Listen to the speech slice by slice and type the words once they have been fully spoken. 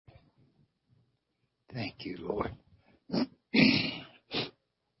Thank you, Lord.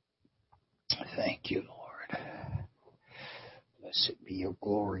 Thank you, Lord. Blessed be your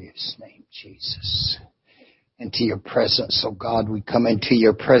glorious name, Jesus. Into your presence, oh God, we come into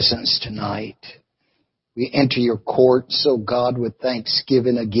your presence tonight. We enter your courts, oh God, with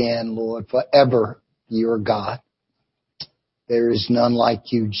thanksgiving again, Lord. Forever you are God. There is none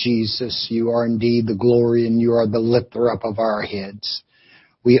like you, Jesus. You are indeed the glory and you are the lifter up of our heads.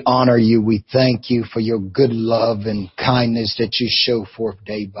 We honor you. We thank you for your good love and kindness that you show forth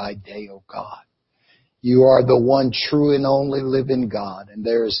day by day, O God. You are the one true and only living God, and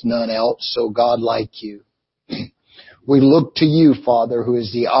there is none else, O God, like you. We look to you, Father, who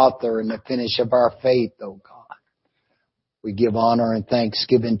is the author and the finish of our faith, O God. We give honor and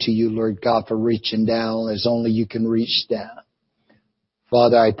thanksgiving to you, Lord God, for reaching down as only you can reach down.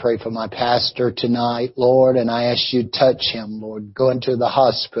 Father, I pray for my pastor tonight, Lord, and I ask you to touch him, Lord. Go into the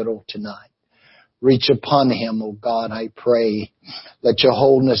hospital tonight. Reach upon him, oh God, I pray. Let your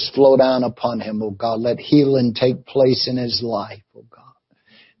wholeness flow down upon him, oh God. Let healing take place in his life, oh God.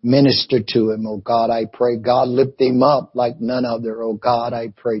 Minister to him, oh God, I pray. God, lift him up like none other, oh God, I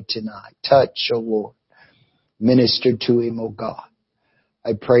pray tonight. Touch, oh Lord. Minister to him, oh God.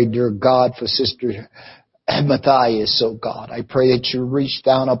 I pray, dear God, for Sister Matthias, oh God. I pray that you reach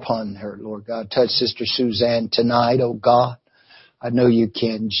down upon her, Lord God. Touch Sister Suzanne tonight, oh God. I know you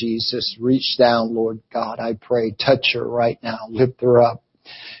can, Jesus. Reach down, Lord God. I pray, touch her right now. Lift her up.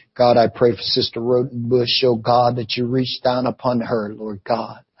 God, I pray for Sister Rodenbush, oh God, that you reach down upon her, Lord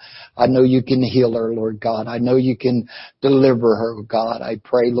God. I know you can heal her, Lord God. I know you can deliver her, oh God. I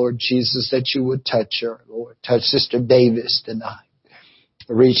pray, Lord Jesus, that you would touch her, Lord. Touch Sister Davis tonight.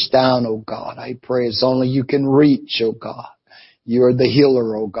 Reach down, oh God. I pray as only you can reach, oh God. You are the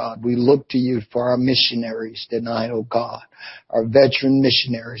healer, oh God. We look to you for our missionaries tonight, oh God. Our veteran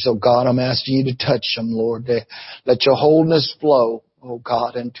missionaries, oh God. I'm asking you to touch them, Lord. Let your wholeness flow, oh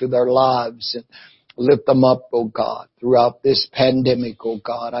God, into their lives and lift them up, oh God, throughout this pandemic, oh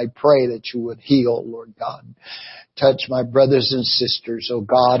God. I pray that you would heal, Lord God. Touch my brothers and sisters, oh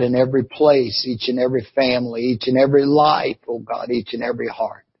God, in every place, each and every family, each and every life, oh God, each and every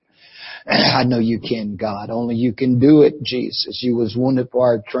heart. I know you can, God. Only you can do it, Jesus. You was wounded for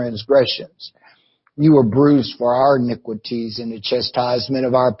our transgressions. You were bruised for our iniquities, and the chastisement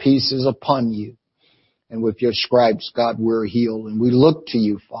of our peace is upon you. And with your stripes, God, we're healed. And we look to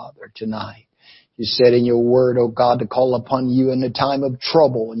you, Father, tonight. You said in your word, oh God, to call upon you in the time of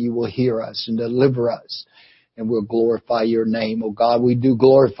trouble, and you will hear us and deliver us. And we'll glorify your name. Oh God, we do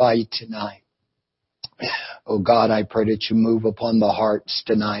glorify you tonight. Oh God, I pray that you move upon the hearts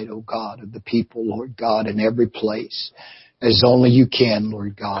tonight, oh God, of the people, Lord God, in every place. As only you can,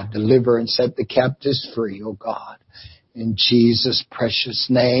 Lord God. Deliver and set the captives free, oh God. In Jesus' precious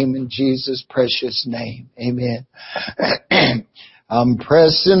name, in Jesus' precious name. Amen. I'm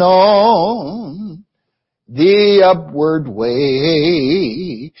pressing on the upward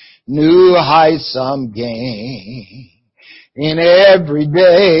way, new heights I'm gaining in every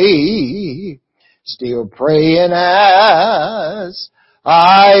day, still praying as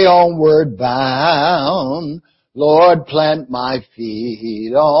I onward bound. Lord, plant my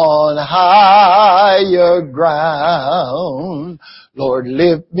feet on higher ground. Lord,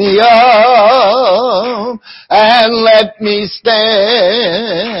 lift me up and let me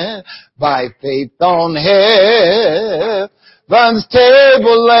stand by faith on heaven's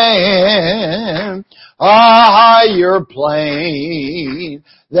tableland, a higher plane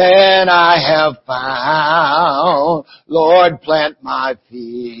than I have found. Lord, plant my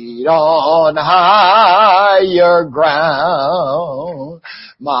feet on higher ground.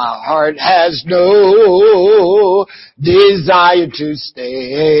 My heart has no desire to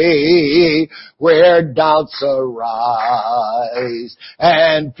stay where doubts arise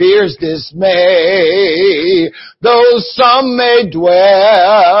and fears dismay, though some may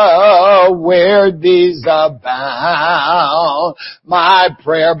dwell where these abound. My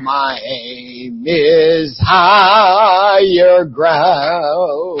prayer, my aim is higher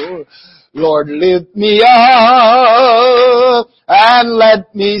ground. Lord, lift me up and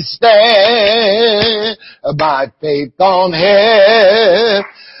let me stand by faith on heaven's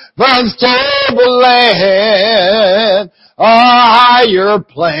tableland, a higher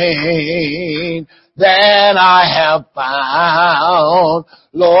plane than I have found.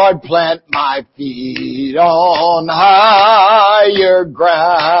 Lord, plant my feet on higher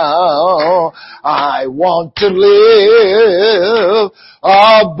ground. I want to live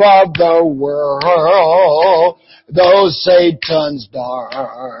above the world, though Satan's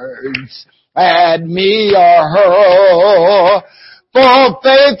darts at me are hurled. For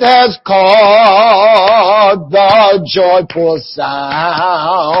faith has called the joyful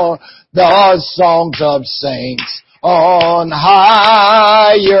sound, the songs of saints on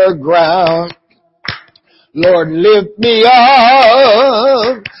higher ground. Lord, lift me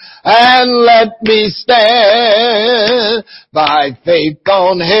up and let me stand by faith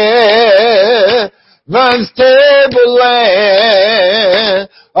on heaven's tableland,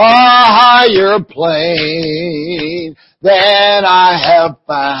 a higher plane than I have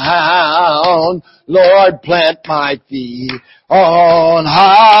found. Lord, plant my feet on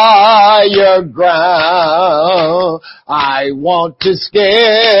higher ground. I want to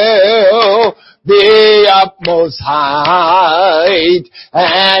scale the utmost height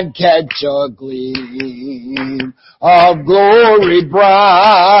and catch a gleam of glory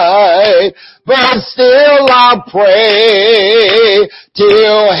bright. But still I'll pray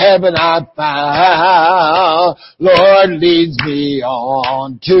till heaven I found. Lord, leads me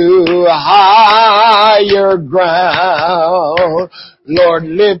on to higher ground. Lord,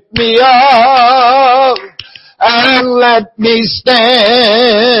 lift me up and let me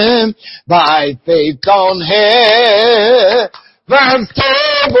stand by faith on heaven's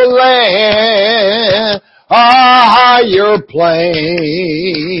tableland, a higher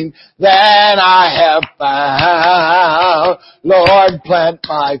plane than I have found. Lord, plant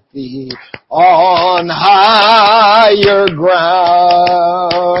my feet on higher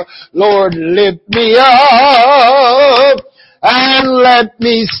ground. Lord, lift me up and let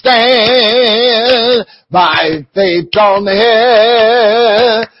me stand by faith on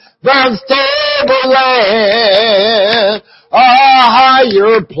heaven's tableland, a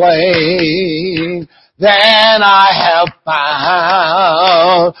higher plane than I have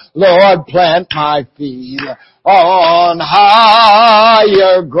found. Lord, plant my feet on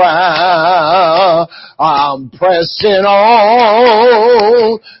higher ground. I'm pressing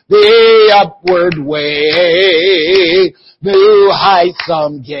on the upward way, new heights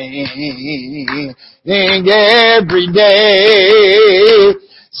I'm gaining every day.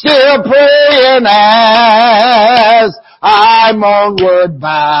 Still praying as I'm onward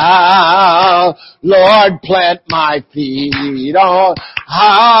bound. Lord, plant my feet on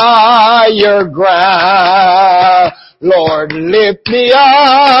higher ground. Lord, lift me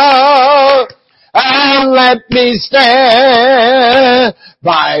up and let me stand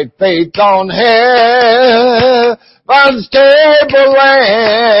by faith on heaven's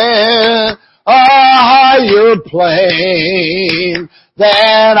tableland, a higher plane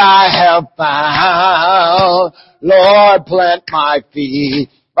than I have found. Lord, plant my feet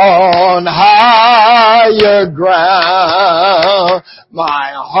on higher ground.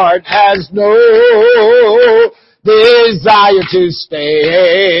 My heart has no desire to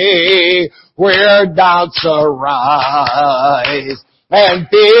stay where doubts arise and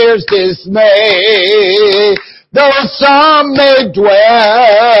fears dismay. Though some may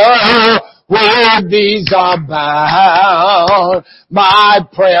dwell where these are bound, my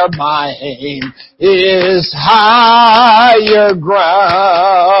prayer, my aim is higher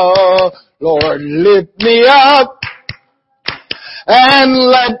ground. Lord, lift me up and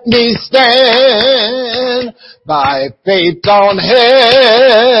let me stand by faith on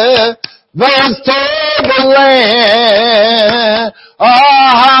heaven's tableland, a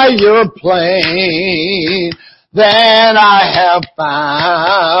higher plane than I have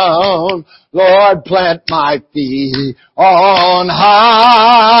found. Lord, plant my feet on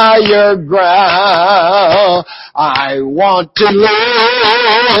higher ground. I want to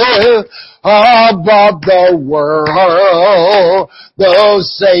live above the world. Those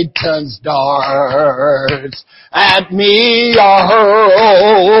Satan's darts at me are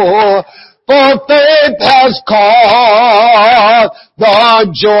hurled. For faith has called the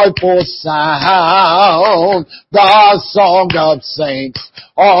joyful sound, the song of saints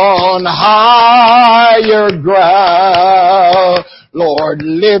on higher ground. Lord,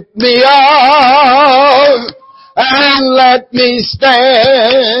 lift me up and let me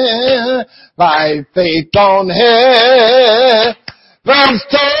stand by faith on heaven's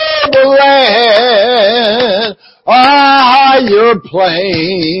tableland, a higher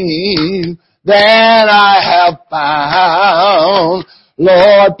plane than I have found.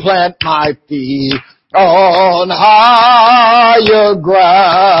 Lord, plant my feet on higher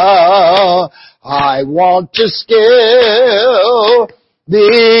ground. I want to scale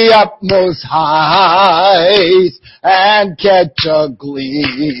the utmost heights and catch a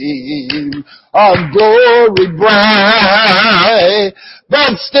gleam of glory bright.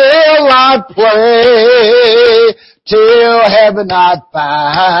 But still I pray till heaven I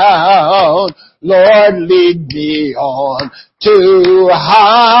found. Lord, lead me on to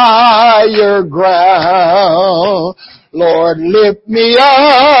higher ground. Lord, lift me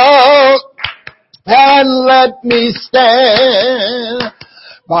up and let me stand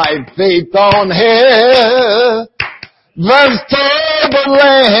by faith on heaven's tableland,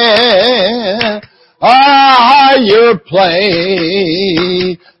 a higher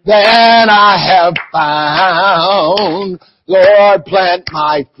plane than I have found. Lord, plant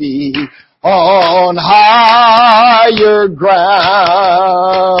my feet on higher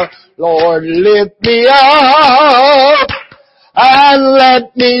ground. Lord, lift me up and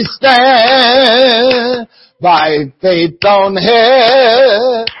let me stand by faith on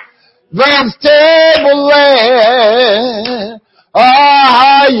heaven's tableland, a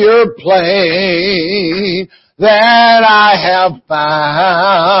higher plane than I have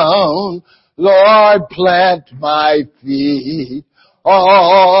found. Lord, plant my feet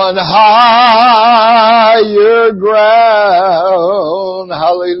on higher ground.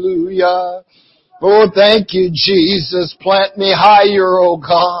 Hallelujah. Oh, thank you, Jesus. Plant me higher, oh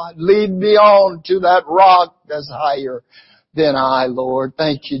God. Lead me on to that rock that's higher than I, Lord.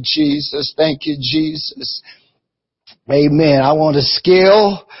 Thank you, Jesus. Thank you, Jesus. Amen. I want to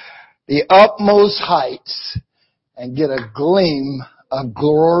scale the utmost heights and get a gleam of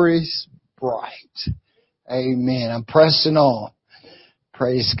glory's bright. Amen. I'm pressing on.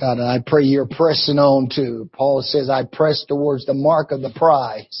 Praise God. And I pray you're pressing on too. Paul says, I press towards the mark of the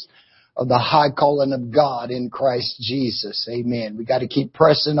prize of the high calling of God in Christ Jesus. Amen. We got to keep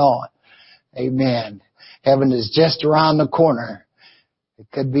pressing on. Amen. Heaven is just around the corner. It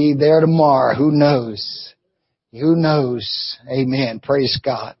could be there tomorrow. Who knows? Who knows? Amen. Praise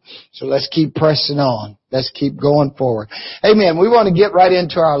God. So let's keep pressing on. Let's keep going forward. Amen. We want to get right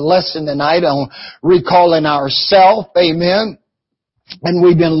into our lesson tonight on recalling ourselves. Amen. And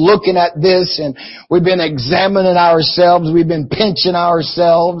we've been looking at this and we've been examining ourselves. We've been pinching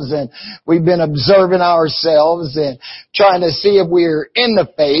ourselves and we've been observing ourselves and trying to see if we're in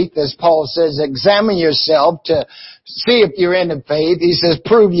the faith. As Paul says, examine yourself to see if you're in the faith. He says,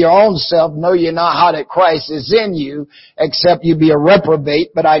 prove your own self. Know you not how that Christ is in you, except you be a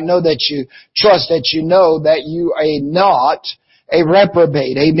reprobate. But I know that you trust that you know that you are not a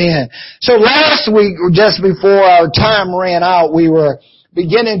reprobate. Amen. So last week, just before our time ran out, we were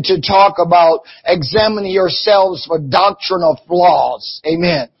beginning to talk about examining yourselves for doctrinal flaws.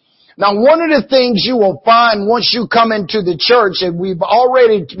 Amen. Now, one of the things you will find once you come into the church, and we've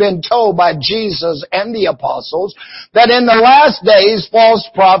already been told by Jesus and the apostles, that in the last days, false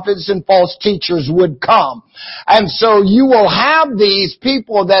prophets and false teachers would come. And so you will have these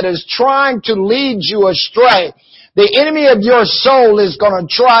people that is trying to lead you astray. The enemy of your soul is going to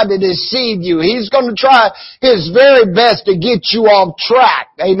try to deceive you. He's going to try his very best to get you off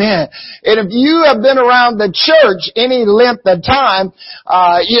track. Amen. And if you have been around the church any length of time,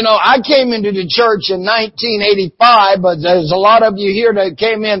 I came into the church in 1985, but there's a lot of you here that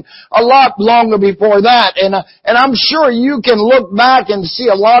came in a lot longer before that. And I'm sure you can look back and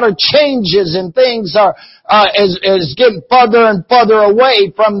see a lot of changes and things is getting further and further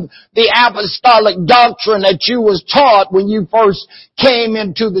away from the apostolic doctrine that you was taught when you first came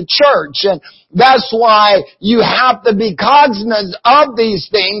into the church. And that's why you have to be cognizant of these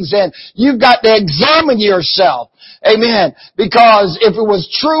things and you've got to examine yourself. Amen. Because if it was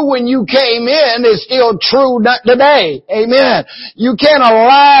true when you came in, it's still true today. Amen. You can't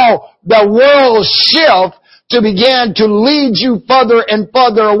allow the world shift to begin to lead you further and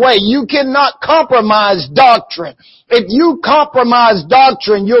further away. You cannot compromise doctrine. If you compromise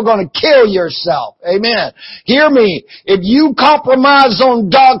doctrine, you're going to kill yourself. Amen. Hear me. If you compromise on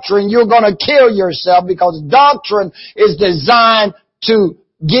doctrine, you're going to kill yourself because doctrine is designed to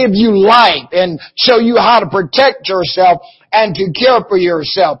give you life and show you how to protect yourself and to care for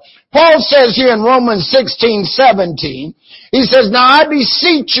yourself. Paul says here in Romans 16:17, he says, now I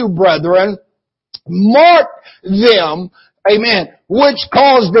beseech you, brethren, mark them, amen, which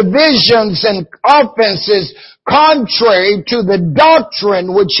cause divisions and offenses contrary to the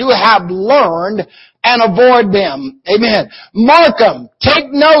doctrine which you have learned, and avoid them. Amen. Mark them.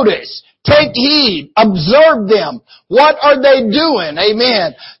 Take notice. Take heed. Observe them. What are they doing?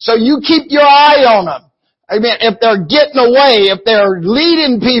 Amen. So you keep your eye on them. Amen. If they're getting away, if they're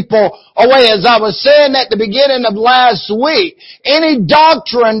leading people away, as I was saying at the beginning of last week, any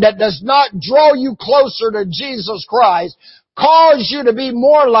doctrine that does not draw you closer to Jesus Christ, cause you to be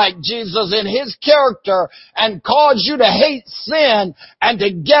more like Jesus in His character, and cause you to hate sin and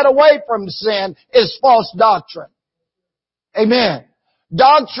to get away from sin, is false doctrine. Amen.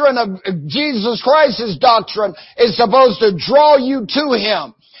 Doctrine of Jesus Christ's doctrine is supposed to draw you to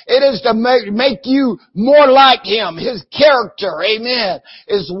Him. It is to make you more like Him. His character, amen,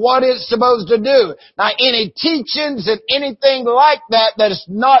 is what it's supposed to do. Now, any teachings and anything like that that is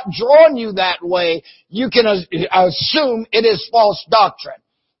not drawing you that way, you can assume it is false doctrine.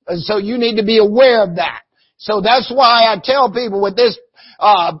 And so you need to be aware of that. So that's why I tell people with this,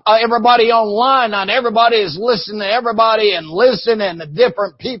 everybody online, not everybody is listening to everybody and listening to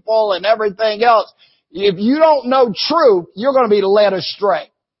different people and everything else. If you don't know truth, you're going to be led astray.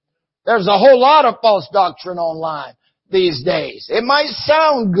 There's a whole lot of false doctrine online these days. It might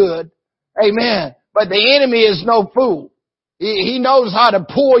sound good, amen, but the enemy is no fool. He knows how to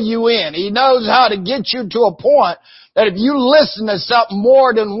pull you in. He knows how to get you to a point that if you listen to something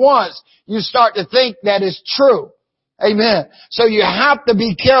more than once, you start to think that it's true. Amen. So you have to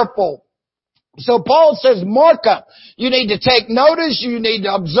be careful. So Paul says, mark them. You need to take notice. You need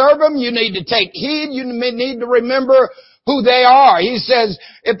to observe them. You need to take heed. You need to remember who they are. He says,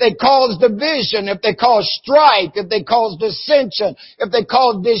 if they cause division, if they cause strife, if they cause dissension, if they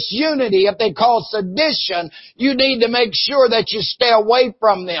cause disunity, if they cause sedition, you need to make sure that you stay away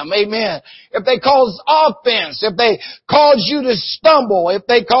from them. Amen. If they cause offense, if they cause you to stumble, if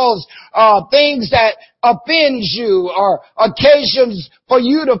they cause things that offend you or occasions for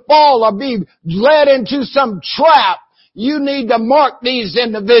you to fall or be led into some trap, you need to mark these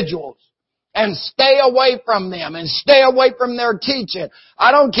individuals. And stay away from them and stay away from their teaching.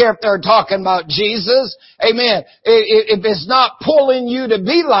 I don't care if they're talking about Jesus. Amen. If it's not pulling you to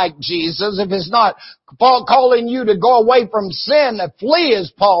be like Jesus, if it's not calling you to go away from sin, to flee, as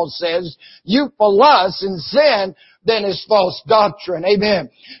Paul says, youthful lust and sin, then it's false doctrine. Amen.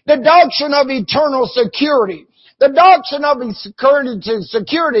 The doctrine of eternal security. The doctrine of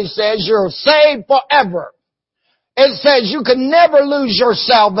security says you're saved forever. It says you can never lose your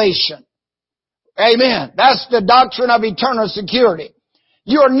salvation. Amen. That's the doctrine of eternal security.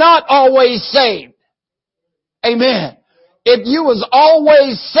 You're not always saved. Amen. If you was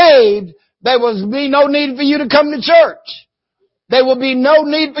always saved, there would be no need for you to come to church. There will be no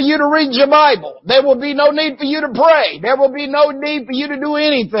need for you to read your Bible. There will be no need for you to pray. There will be no need for you to do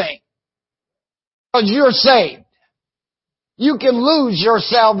anything. Because you're saved. You can lose your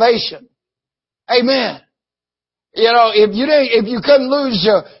salvation. Amen. You know, if you couldn't lose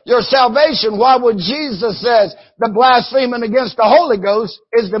your salvation, why would Jesus says the blaspheming against the Holy Ghost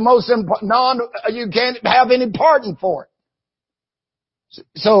is the most you can't have any pardon for it.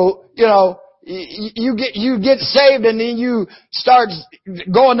 So, you know, you get saved and then you start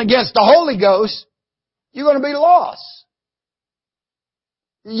going against the Holy Ghost, you're going to be lost.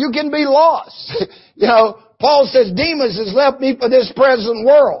 You can be lost. You know, Paul says Demas has left me for this present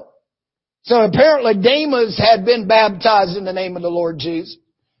world. So apparently Demas had been baptized in the name of the Lord Jesus,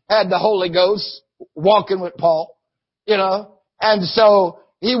 had the Holy Ghost walking with Paul, you know, and so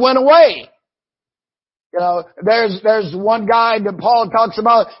he went away. You know, there's one guy that Paul talks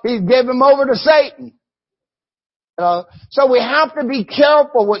about, he gave him over to Satan. You know, so we have to be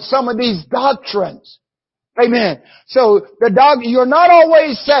careful with some of these doctrines. Amen. So you're not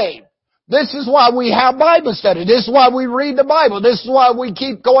always saved. This is why we have Bible study. This is why we read the Bible. This is why we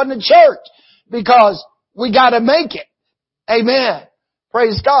keep going to church. Because we gotta make it. Amen.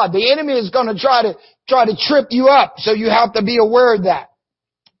 Praise God. The enemy is gonna try to trip you up. So you have to be aware of that.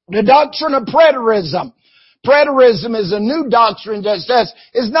 The doctrine of preterism. Preterism is a new doctrine that says,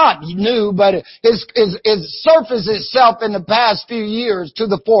 it's not new, but it surfaced itself in the past few years to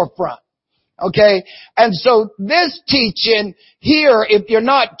the forefront. Okay? And so this teaching here, if you're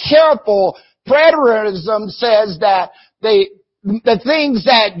not careful, preterism says that the things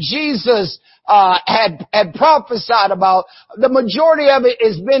that Jesus had prophesied about, the majority of it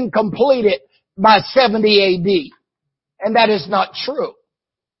has been completed by 70 AD. And that is not true.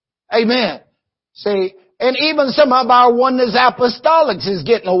 Amen. See, and even some of our oneness apostolics is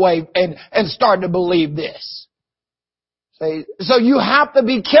getting away and starting to believe this. So you have to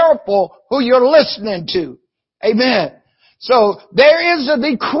be careful who you're listening to. Amen. So there is a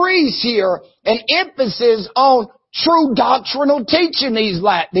decrease here, an emphasis on true doctrinal teaching these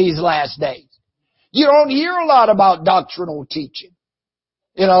last days. You don't hear a lot about doctrinal teaching.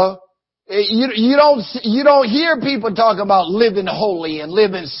 You know, you don't hear people talk about living holy and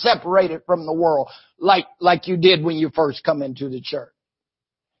living separated from the world like you did when you first come into the church.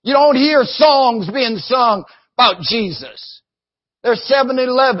 You don't hear songs being sung about Jesus. There's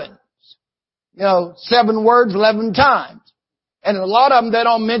 7-11. You know, 7 words 11 times. And a lot of them, they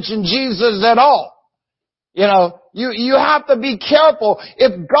don't mention Jesus at all. You know, you have to be careful.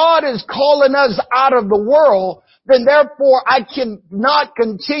 If God is calling us out of the world, then therefore I cannot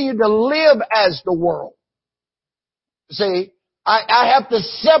continue to live as the world. See? I have to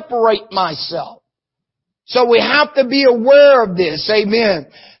separate myself. So we have to be aware of this. Amen.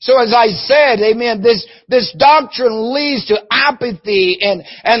 So as I said, amen, this doctrine leads to apathy and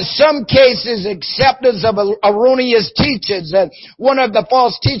some cases acceptance of erroneous teachings. And one of the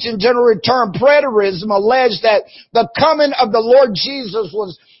false teachings generally termed preterism alleged that the coming of the Lord Jesus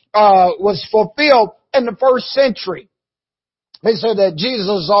was fulfilled in the first century. They said that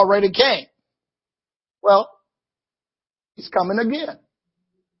Jesus already came. Well, He's coming again.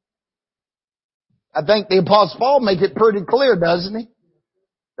 I think the Apostle Paul makes it pretty clear, doesn't he?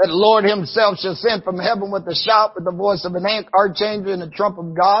 That the Lord Himself shall send from heaven with a shout, with the voice of an archangel and the trump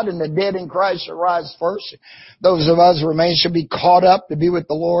of God, and the dead in Christ shall rise first. Those of us who remain shall be caught up to be with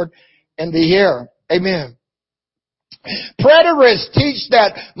the Lord in the air. Amen. Preterists teach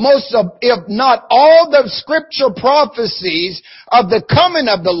that most of, if not all the scripture prophecies of the coming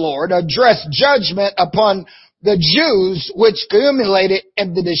of the Lord address judgment upon the Jews, which culminated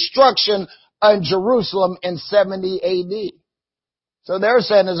in the destruction of Jerusalem in 70 AD. So they're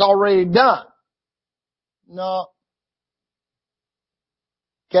saying it's already done. No.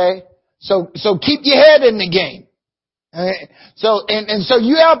 Okay? So keep your head in the game. So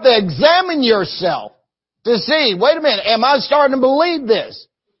you have to examine yourself to see, wait a minute, am I starting to believe this?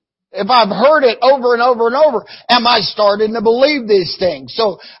 If I've heard it over and over and over, am I starting to believe these things?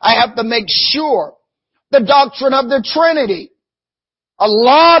 So I have to make sure. The doctrine of the Trinity. A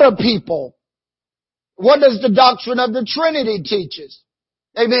lot of people, what does the doctrine of the Trinity teaches?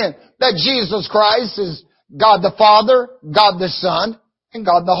 Amen. That Jesus Christ is God the Father, God the Son, and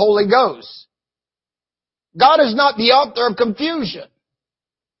God the Holy Ghost. God is not the author of confusion.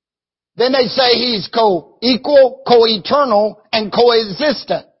 Then they say He's co-equal, co-eternal, and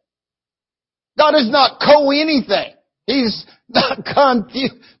co-existent. God is not co-anything. He's not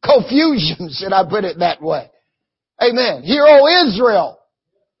confusion, should I put it that way. Amen. Hear, O Israel,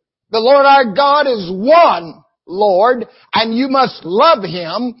 the Lord our God is one Lord, and you must love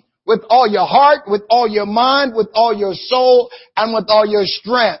Him with all your heart, with all your mind, with all your soul, and with all your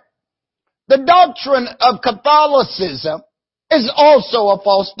strength. The doctrine of Catholicism is also a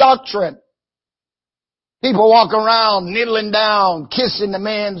false doctrine. People walk around kneeling down, kissing the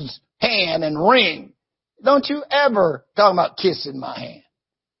man's hand and ring. Don't you ever talk about kissing my hand.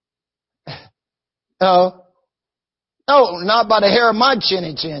 No, not by the hair of my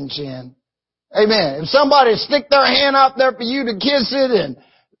chinny chin. Amen. If somebody stick their hand out there for you to kiss it and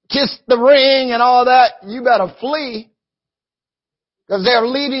kiss the ring and all that, you better flee. Because they're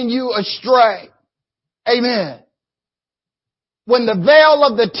leading you astray. Amen. When the veil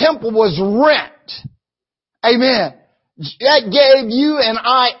of the temple was rent, amen, that gave you and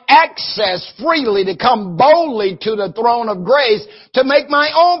I access freely to come boldly to the throne of grace to make my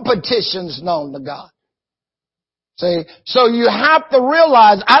own petitions known to God. See, so you have to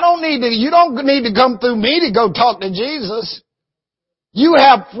realize, you don't need to come through me to go talk to Jesus. You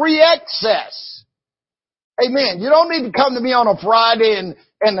have free access. Amen. You don't need to come to me on a Friday and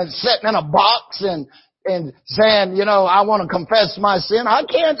sitting in a box and saying, I want to confess my sin. I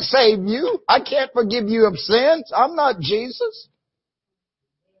can't save you. I can't forgive you of sins. I'm not Jesus.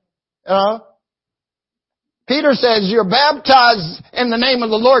 Peter says, you're baptized in the name of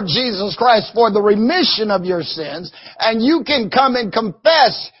the Lord Jesus Christ for the remission of your sins, and you can come and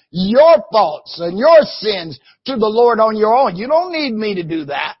confess your faults and your sins to the Lord on your own. You don't need me to do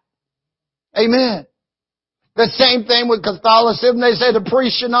that. Amen. The same thing with Catholicism. They say the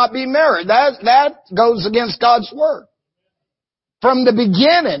priest should not be married. That goes against God's word. From the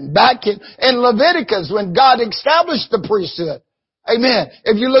beginning, back in Leviticus, when God established the priesthood. Amen.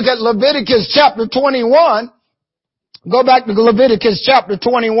 If you look at Leviticus chapter 21, go back to Leviticus chapter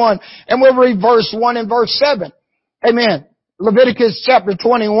 21, and we'll read verse 1 and verse 7. Amen. Leviticus chapter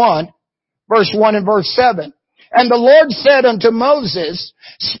 21, verse 1 and verse 7. And the Lord said unto Moses,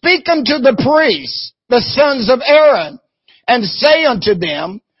 speak unto the priests, the sons of Aaron, and say unto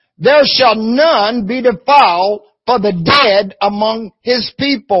them, there shall none be defiled for the dead among his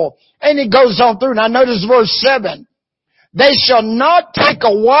people. And it goes on through. Now notice verse 7. They shall not take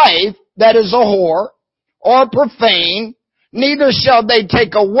a wife that is a whore or profane, neither shall they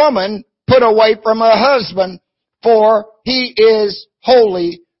take a woman put away from her husband, for he is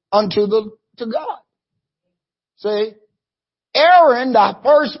holy unto God. See? Aaron, the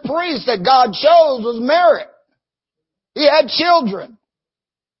first priest that God chose, was married. He had children.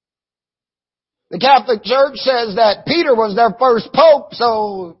 The Catholic Church says that Peter was their first pope,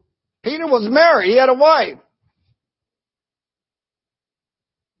 so Peter was married. He had a wife.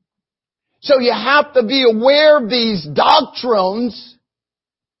 So you have to be aware of these doctrines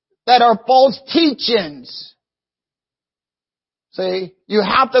that are false teachings. See, you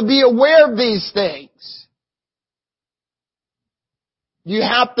have to be aware of these things. You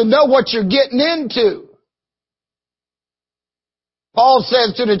have to know what you're getting into. Paul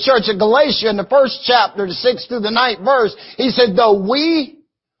says to the church of Galatia in the first chapter, the 6th through the 9th verse, he said, though we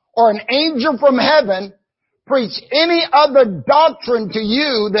or an angel from heaven preach any other doctrine to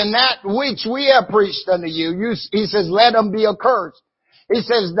you than that which we have preached unto you, he says, let them be accursed. He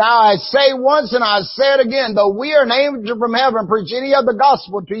says, now I say once and I say it again, though we are an angel from heaven preach any other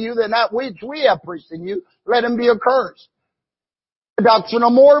gospel to you than that which we have preached to you, let him be accursed. The doctrine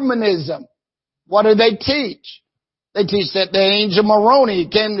of Mormonism. What do they teach? They teach that the angel Moroni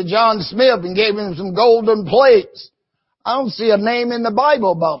came to John Smith and gave him some golden plates. I don't see a name in the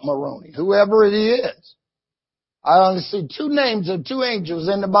Bible about Moroni, whoever it is. I only see two names of two angels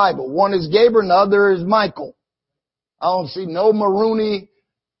in the Bible. One is Gabriel and the other is Michael. I don't see no Moroni,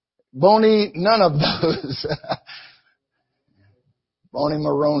 Boni, none of those. Boni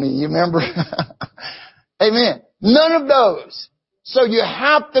Moroni, you remember? Amen. None of those. So you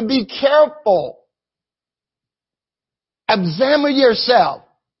have to be careful. Examine yourself.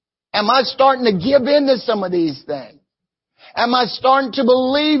 Am I starting to give in to some of these things? Am I starting to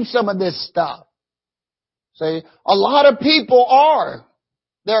believe some of this stuff? See, a lot of people are.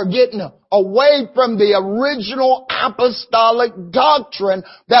 They're getting away from the original apostolic doctrine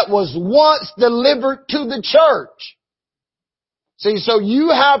that was once delivered to the church. See, so you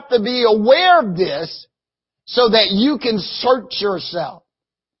have to be aware of this so that you can search yourself.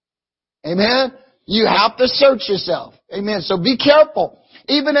 Amen? You have to search yourself. Amen. So be careful.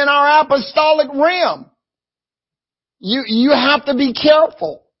 Even in our apostolic realm, you have to be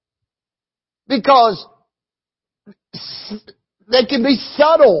careful because they can be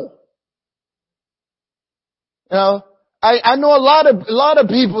subtle. You know, I know a lot of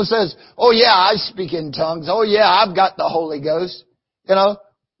people says, oh yeah, I speak in tongues. Oh yeah, I've got the Holy Ghost. You know,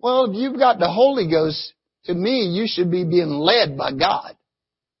 well, if you've got the Holy Ghost, to me, you should be being led by God.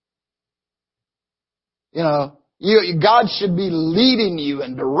 You know, God should be leading you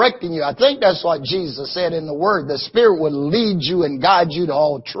and directing you. I think that's what Jesus said in the Word. The Spirit would lead you and guide you to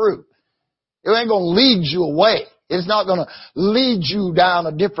all truth. It ain't going to lead you away. It's not going to lead you down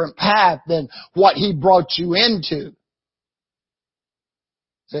a different path than what He brought you into.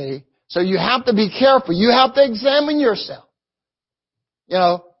 See? So you have to be careful. You have to examine yourself. You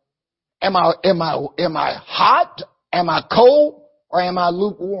know, am I hot? Am I cold? Or am I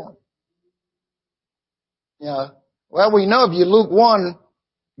lukewarm? You know, well, we know if you're lukewarm,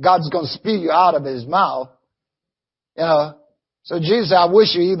 God's going to spew you out of His mouth. You know, so Jesus said, I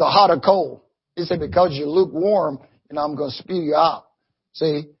wish you're either hot or cold. He said, because you're lukewarm, I'm going to spew you out.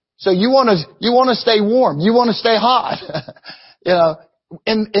 See? So you want to stay warm. You want to stay hot. You know,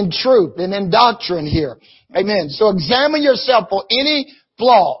 in truth and in doctrine here. Amen. So examine yourself for any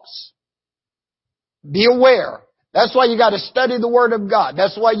flaws. Be aware. That's why you got to study the Word of God.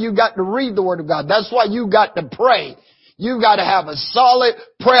 That's why you got to read the Word of God. That's why you got to pray. You got to have a solid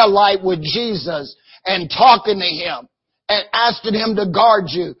prayer life with Jesus and talking to Him and asking Him to guard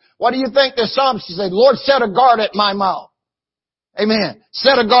you. What do you think the psalmist said? Lord, set a guard at my mouth. Amen.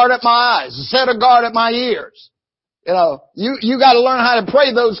 Set a guard at my eyes. Set a guard at my ears. You know, you got to learn how to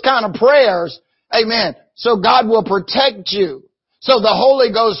pray those kind of prayers. Amen. So God will protect you. So the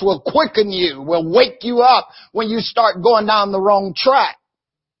Holy Ghost will quicken you, will wake you up when you start going down the wrong track.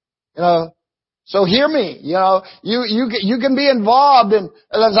 You know, so hear me. You know, you can be involved in,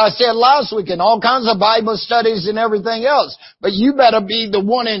 as I said last week, in all kinds of Bible studies and everything else. But you better be the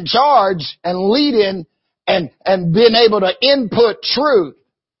one in charge and leading and being able to input truth.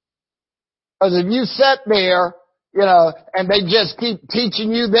 Because if you sit there, you know, and they just keep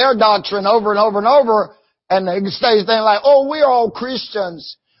teaching you their doctrine over and over and over, and they say things like, oh, we're all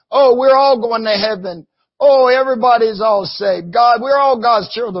Christians. Oh, we're all going to heaven. Oh, everybody's all saved. God, we're all God's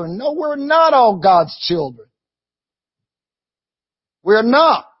children. No, we're not all God's children. We're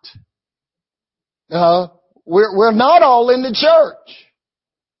not. We're not all in the church.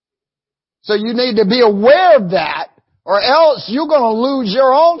 So you need to be aware of that, or else you're going to lose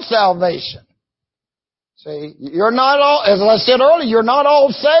your own salvation. See, you're not all, as I said earlier, you're not all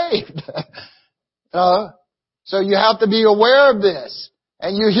saved. So you have to be aware of this.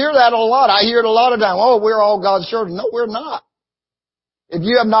 And you hear that a lot. I hear it a lot of times. Oh, we're all God's children. No, we're not. If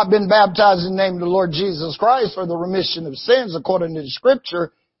you have not been baptized in the name of the Lord Jesus Christ for the remission of sins according to the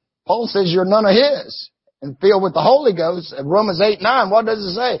Scripture, Paul says you're none of His. And filled with the Holy Ghost. In Romans 8:9, what does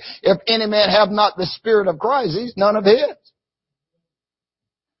it say? If any man have not the Spirit of Christ, he's none of His.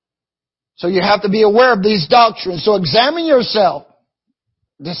 So you have to be aware of these doctrines. So examine yourself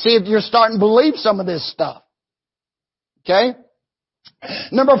to see if you're starting to believe some of this stuff. Okay?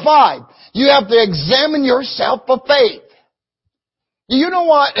 Number 5, you have to examine yourself for faith. You know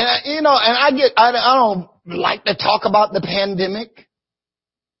what? And I don't like to talk about the pandemic.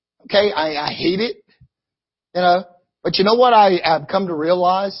 Okay, I hate it. But you know what I've come to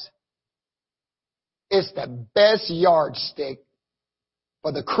realize? It's the best yardstick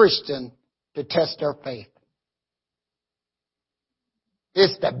for the Christian to test their faith.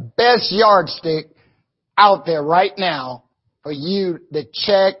 It's the best yardstick out there right now for you to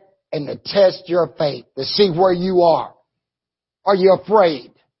check and to test your faith, to see where you are. Are you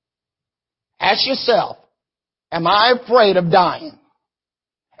afraid? Ask yourself, am I afraid of dying?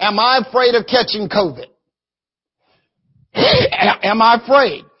 Am I afraid of catching COVID? Am I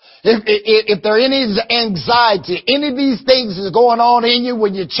afraid? If there any anxiety, any of these things is going on in you,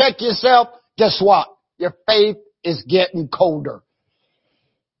 when you check yourself, guess what? Your faith is getting colder.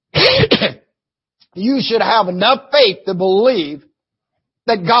 You should have enough faith to believe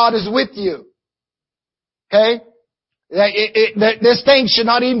that God is with you. Okay? This thing should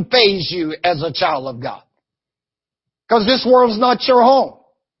not even faze you as a child of God. Because this world's not your home.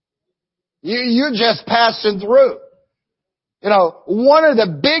 You're just passing through. One of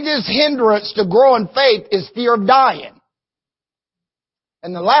the biggest hindrance to growing faith is fear of dying.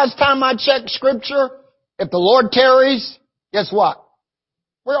 And the last time I checked Scripture, if the Lord tarries, guess what?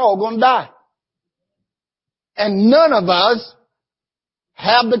 We're all going to die. And none of us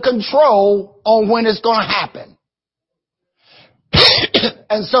have the control on when it's going to happen.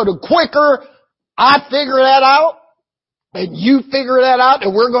 And so the quicker I figure that out, and you figure that out,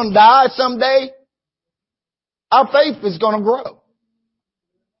 that we're going to die someday, our faith is going to grow.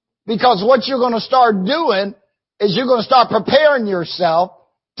 Because what you're going to start doing is you're going to start preparing yourself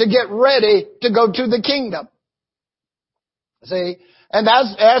to get ready to go to the kingdom. See? And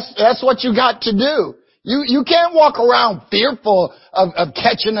that's what you got to do. You can't walk around fearful of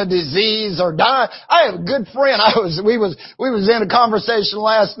catching a disease or dying. I have a good friend. We was in a conversation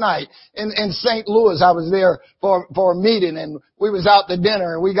last night in St. Louis. I was there for a meeting, and we was out to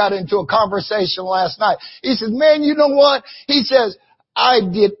dinner, and we got into a conversation last night. He says, "Man, you know what?" He says, "I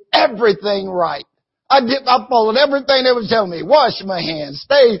did everything right. I followed everything they were telling me. Wash my hands,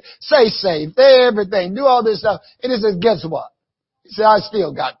 stay safe, everything, do all this stuff." And he says, "Guess what?" He said, "I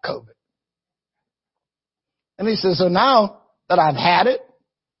still got COVID." And he says, "So now that I've had it,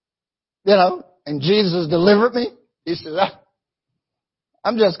 and Jesus delivered me," he says,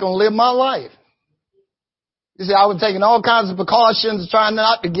 "I'm just going to live my life." He said, "I was taking all kinds of precautions trying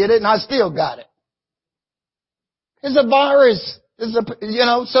not to get it, and I still got it." It's a virus.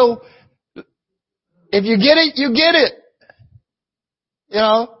 So if you get it, you get it.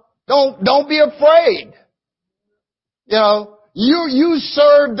 Don't be afraid. You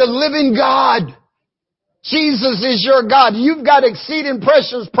serve the living God. Jesus is your God. You've got exceeding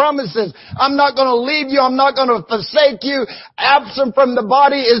precious promises. I'm not going to leave you. I'm not going to forsake you. Absent from the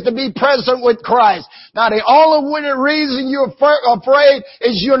body is to be present with Christ. Now, the only reason you're afraid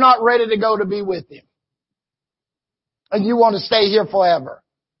is you're not ready to go to be with Him. And you want to stay here forever.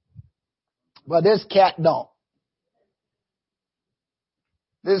 But this cat don't.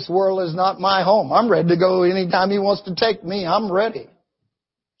 This world is not my home. I'm ready to go anytime He wants to take me. I'm ready.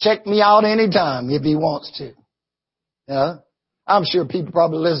 Check me out anytime if He wants to. I'm sure people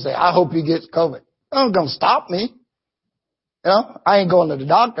probably listen say, "I hope he gets COVID." It's going to stop me. I ain't going to the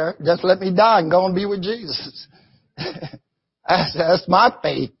doctor. Just let me die and go and be with Jesus. That's my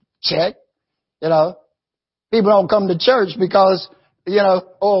faith check. People don't come to church because,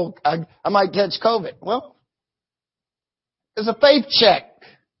 I might catch COVID. Well, it's a faith check.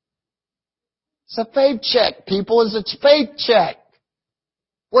 It's a faith check, people. It's a faith check.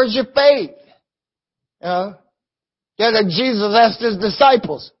 Where's your faith? Jesus asked His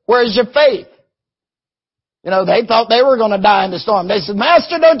disciples, "Where's your faith?" They thought they were going to die in the storm. They said,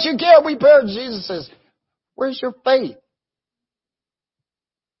 "Master, don't you care? We perish." Jesus says, "Where's your faith?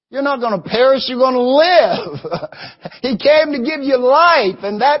 You're not going to perish. You're going to live." He came to give you life,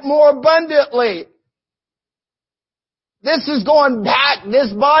 and that more abundantly. This is going back.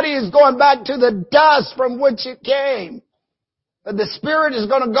 This body is going back to the dust from which it came. But the Spirit is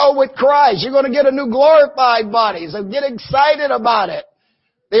going to go with Christ. You're going to get a new glorified body. So get excited about it.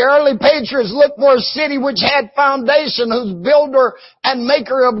 The early patriots looked for a city which had foundation, whose builder and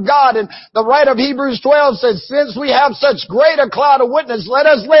maker of God. And the writer of Hebrews 12 says, since we have such great a cloud of witness, let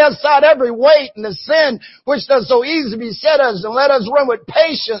us lay aside every weight and the sin which does so easily beset us, and let us run with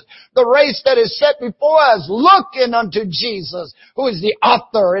patience the race that is set before us, looking unto Jesus, who is the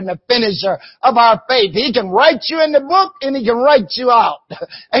author and the finisher of our faith. He can write you in the book and He can write you out.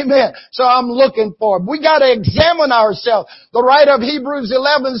 Amen. So I'm looking for it. We got to examine ourselves. The writer of Hebrews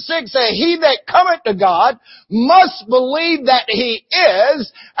 11:6 says, he that cometh to God must believe that He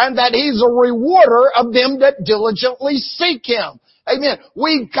is, and that He's a rewarder of them that diligently seek Him. Amen.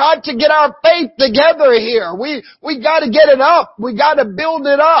 We got to get our faith together here. We got to get it up. We got to build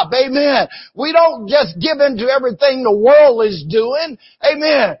it up. Amen. We don't just give in to everything the world is doing.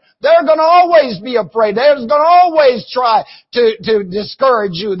 Amen. They're going to always be afraid. They're going to always try to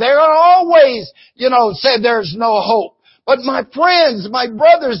discourage you. They're going to always, say there's no hope. But my friends, my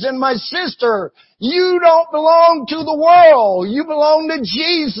brothers and my sister, you don't belong to the world. You belong to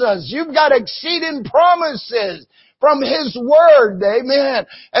Jesus. You've got exceeding promises from His Word. Amen.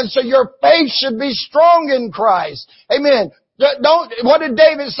 And so your faith should be strong in Christ. Amen. What did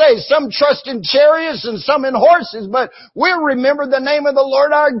David say? Some trust in chariots and some in horses, but we'll remember the name of the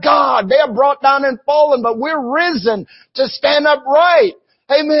Lord our God. They are brought down and fallen, but we're risen to stand upright.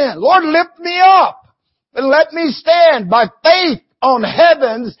 Amen. Lord, lift me up and let me stand by faith on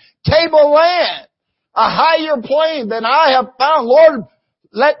heaven's table land, a higher plane than I have found. Lord,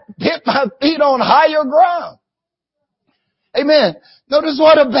 let hit my feet on higher ground. Amen. Notice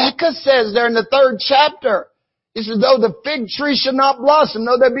what Habakkuk says there in the 3rd chapter. He says, though the fig tree shall not blossom,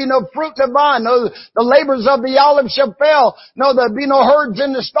 though there be no fruit in the vine, though the labors of the olive shall fail, though there be no herds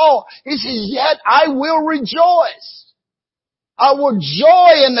in the stall, he says, yet I will rejoice. I will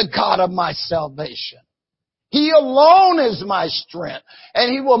joy in the God of my salvation. He alone is my strength,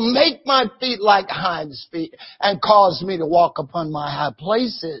 and He will make my feet like hinds' feet and cause me to walk upon my high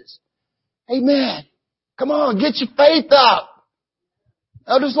places. Amen. Come on, get your faith up.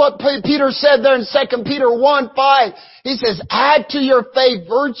 Notice what Peter said there in 2 Peter 1:5. He says, add to your faith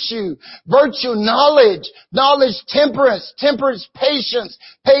virtue, virtue knowledge, knowledge temperance, temperance patience,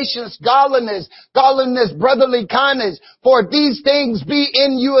 patience godliness, godliness brotherly kindness. For if these things be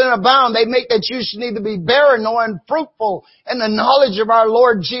in you and abound, they make that you should neither be barren nor unfruitful in the knowledge of our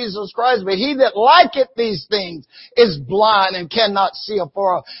Lord Jesus Christ. But he that liketh these things is blind and cannot see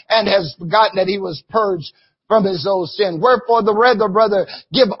afar off, and has forgotten that he was purged from his old sin. Wherefore the rather, brother,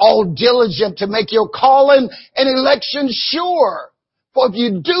 give all diligence to make your calling and election sure. For if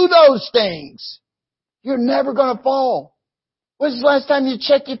you do those things, you're never going to fall. When's the last time you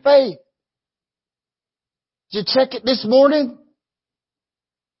checked your faith? Did you check it this morning?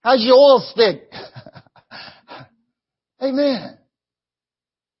 How's your oil stick? Amen.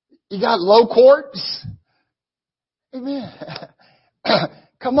 You got low quarts? Amen.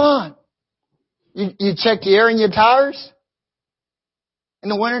 Come on. You check the air in your tires in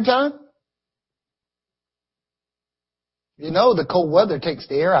the wintertime? You know the cold weather takes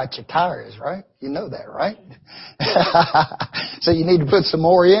the air out your tires, right? You know that, right? So you need to put some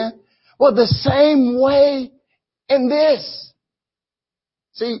more in? Well, the same way in this.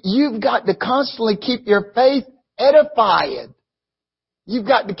 See, you've got to constantly keep your faith edified. You've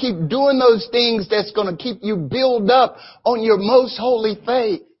got to keep doing those things that's going to keep you built up on your most holy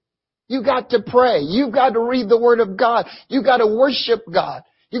faith. You got to pray. You've got to read the Word of God. You've got to worship God.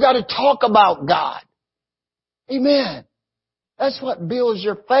 You've got to talk about God. Amen. That's what builds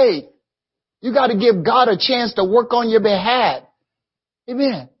your faith. You've got to give God a chance to work on your behalf.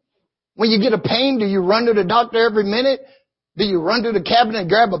 Amen. When you get a pain, do you run to the doctor every minute? Do you run to the cabinet and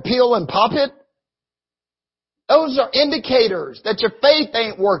grab a pill and pop it? Those are indicators that your faith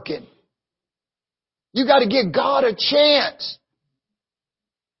ain't working. You got to give God a chance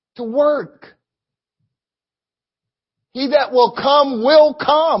to work. He that will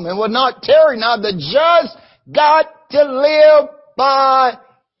come and will not tarry. Now the just got to live by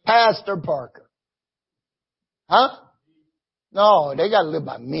Pastor Parker. Huh? No, they got to live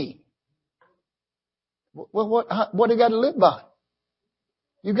by me. What they got to live by?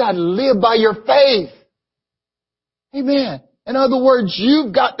 You got to live by your faith. Amen. In other words,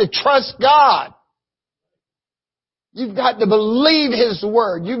 you've got to trust God. You've got to believe His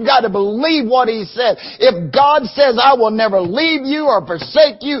Word. You've got to believe what He said. If God says, I will never leave you or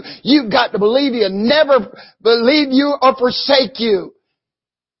forsake you, you've got to believe He'll never leave you or forsake you.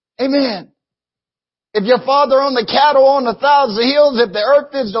 Amen. If your father owned the cattle on 1,000 hills, if the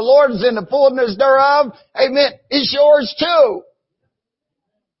earth is the Lord's and the fullness thereof, amen, it's yours too.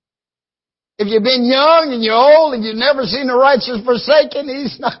 If you've been young and you're old and you've never seen the righteous forsaken,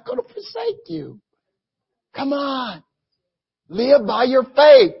 He's not going to forsake you. Come on. Live by your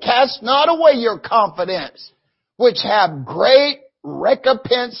faith. Cast not away your confidence, which have great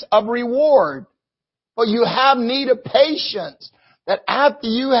recompense of reward. For you have need of patience, that after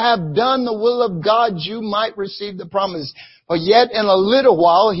you have done the will of God, you might receive the promise. For yet in a little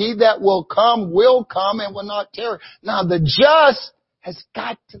while, He that will come and will not tarry. Now the just has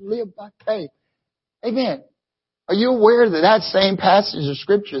got to live by faith. Amen. Are you aware that that same passage of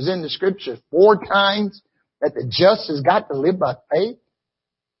Scripture is in the Scripture 4 times, that the just has got to live by faith?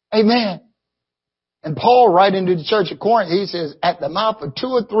 Amen. And Paul, writing to the church of Corinth, he says, at the mouth of 2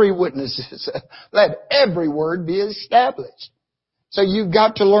 or 3 witnesses, let every word be established. So you've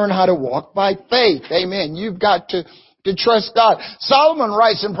got to learn how to walk by faith. Amen. You've got to trust God. Solomon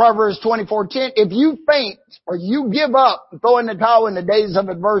writes in Proverbs 24:10, if you faint or you give up and throw in the towel in the days of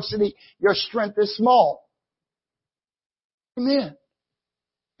adversity, your strength is small. Amen.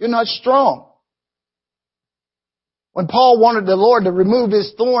 You're not strong. When Paul wanted the Lord to remove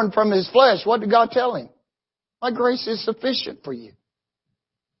his thorn from his flesh, what did God tell him? My grace is sufficient for you.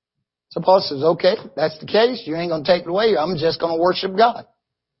 So Paul says, okay, if that's the case. You ain't going to take it away. I'm just going to worship God.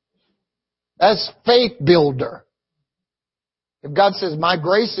 That's faith builder. If God says, my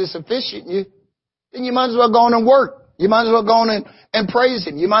grace is sufficient in you, then you might as well go on and work. You might as well go on and praise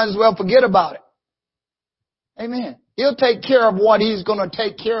Him. You might as well forget about it. Amen. He'll take care of what He's going to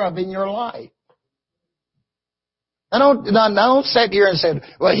take care of in your life. I don't sit here and say,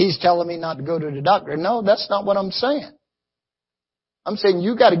 well, He's telling me not to go to the doctor. No, that's not what I'm saying. I'm saying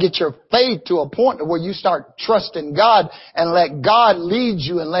you got to get your faith to a point where you start trusting God and let God lead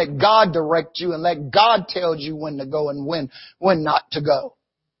you and let God direct you and let God tell you when to go and when not to go.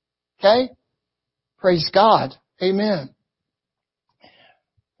 Okay? Praise God. Amen.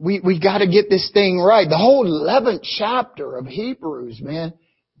 We got to get this thing right. The whole 11th chapter of Hebrews, man.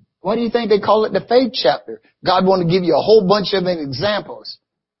 Why do you think they call it the faith chapter? God wanted to give you a whole bunch of examples.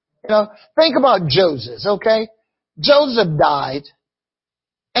 You know, think about Joseph, okay? Joseph died,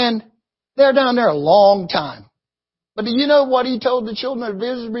 and they're down there a long time. But do you know what he told the children of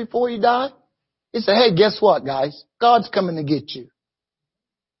Israel before he died? He said, hey, guess what, guys? God's coming to get you.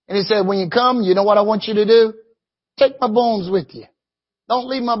 And he said, when you come, you know what I want you to do? Take my bones with you. Don't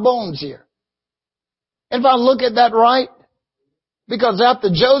leave my bones here. And if I look at that right, because after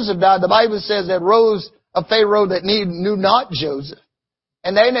Joseph died, the Bible says that rose a Pharaoh that knew not Joseph.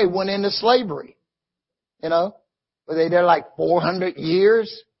 And then they went into slavery. You know, were they there like 400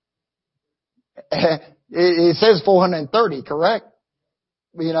 years? It says 430, correct?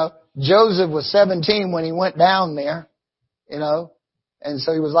 You know, Joseph was 17 when he went down there, you know, and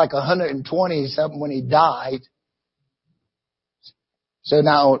so he was like 120 something when he died. So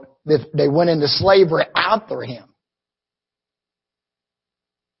now they went into slavery after him.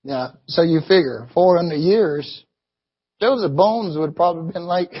 Yeah, so you figure 400 years, Joseph's bones would have probably been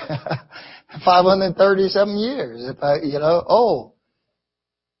like 530 years.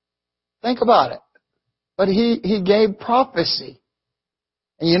 Think about it. But he gave prophecy.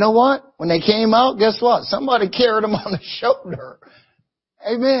 And you know what? When they came out, guess what? Somebody carried them on the shoulder.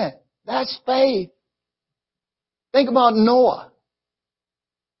 Amen. That's faith. Think about Noah.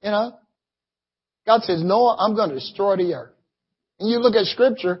 You know, God says, Noah, I'm going to destroy the earth. And you look at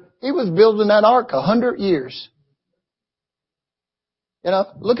Scripture, he was building that ark 100 years. You know,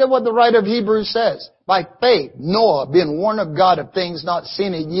 look at what the writer of Hebrews says. By faith, Noah, being warned of God of things not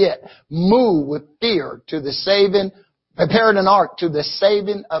seen as yet, moved with fear prepared an ark to the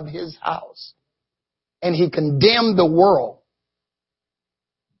saving of his house. And he condemned the world.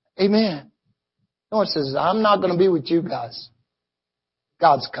 Amen. Noah says, I'm not going to be with you guys.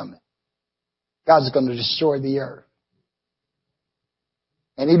 God's coming. God's going to destroy the earth.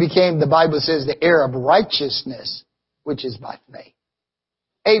 And he became, the Bible says, the heir of righteousness, which is by faith.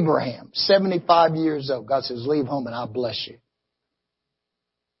 Abraham, 75 years old. God says, leave home and I'll bless you.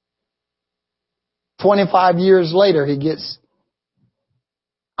 25 years later, he gets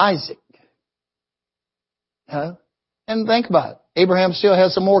Isaac. Huh? And think about it. Abraham still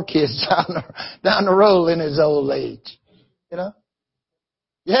has some more kids down the road in his old age. You know?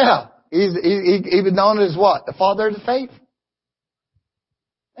 Yeah. He's even known as what? The father of the faith.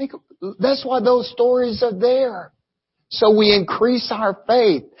 That's why those stories are there. So we increase our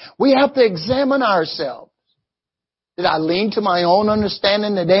faith. We have to examine ourselves. Did I lean to my own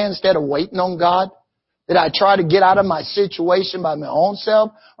understanding today instead of waiting on God? Did I try to get out of my situation by my own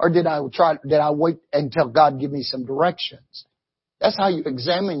self? Or did I wait until God give me some directions? That's how you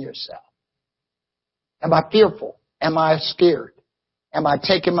examine yourself. Am I fearful? Am I scared? Am I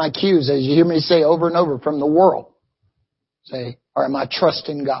taking my cues, as you hear me say over and over, from the world? Say, or am I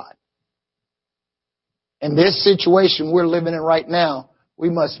trusting God? In this situation we're living in right now, we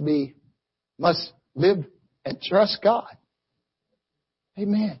must live and trust God.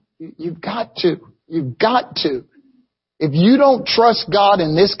 Amen. You've got to. You've got to. If you don't trust God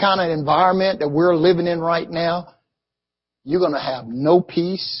in this kind of environment that we're living in right now, you're going to have no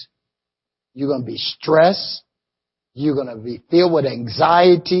peace. You're going to be stressed. You're going to be filled with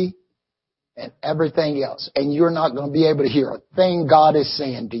anxiety and everything else. And you're not going to be able to hear a thing God is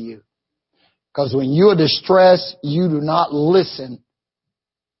saying to you. Because when you're distressed, you do not listen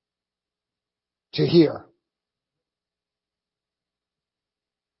to hear.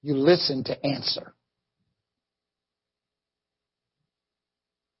 You listen to answer.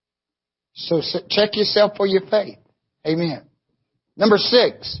 So check yourself for your faith. Amen. Number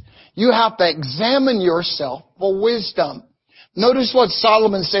 6, you have to examine yourself for wisdom. Notice what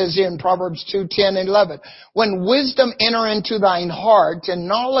Solomon says here in Proverbs 2:10 and 11. When wisdom enter into thine heart, and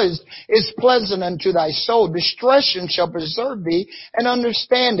knowledge is pleasant unto thy soul, discretion shall preserve thee, and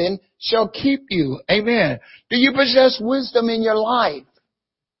understanding shall keep you. Amen. Do you possess wisdom in your life?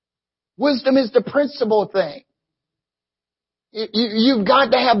 Wisdom is the principal thing. You've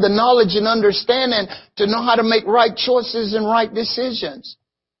got to have the knowledge and understanding to know how to make right choices and right decisions.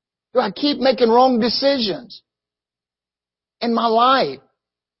 Do I keep making wrong decisions in my life?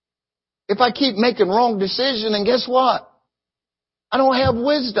 If I keep making wrong decisions, and guess what? I don't have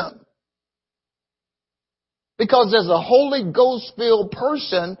wisdom. Because as a Holy Ghost-filled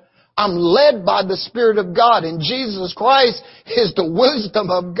person, I'm led by the Spirit of God. And Jesus Christ is the wisdom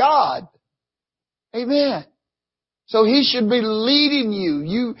of God. Amen. So He should be leading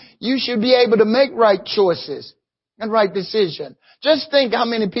you. You should be able to make right choices and right decisions. Just think how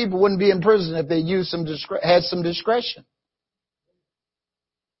many people wouldn't be in prison if they had some discretion.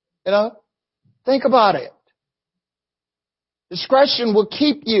 You know? Think about it. Discretion will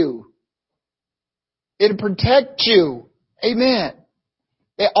keep you. It'll protect you. Amen.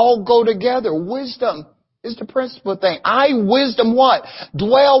 They all go together. Wisdom is the principal thing. Wisdom what?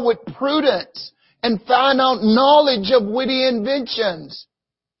 Dwell with prudence and find out knowledge of witty inventions.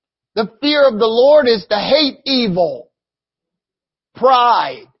 The fear of the Lord is to hate evil,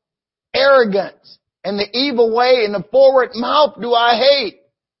 pride, arrogance, and the evil way and the forward mouth do I hate.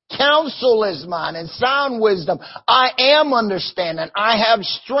 Counsel is mine and sound wisdom. I am understanding. I have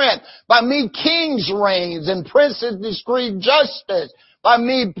strength. By me kings reign and princes decree justice. By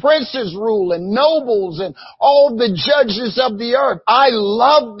me princes rule and nobles and all the judges of the earth. I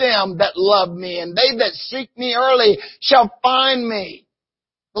love them that love me, and they that seek me early shall find me,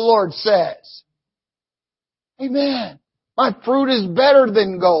 the Lord says. Amen. My fruit is better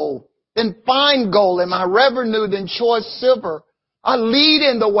than gold, than fine gold, and my revenue than choice silver. I lead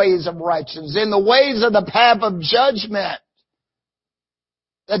in the ways of righteousness, in the ways of the path of judgment,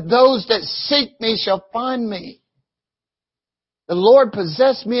 that those that seek me shall find me. The Lord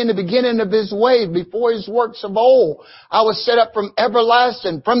possessed me in the beginning of His ways, before His works of old. I was set up from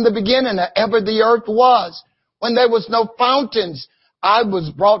everlasting, from the beginning, that ever the earth was. When there was no fountains, I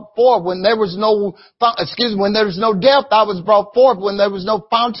was brought forth. When there was no depth, I was brought forth. When there was no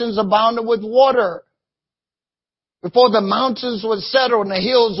fountains abounding with water. Before the mountains were settled and the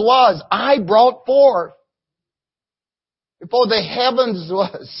hills was, I brought forth. Before the heavens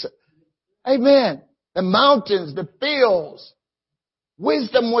was. Amen. The mountains, the fields.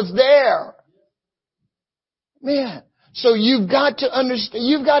 Wisdom was there. Man. So you've got to understand,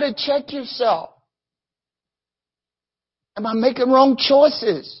 you've got to check yourself. Am I making wrong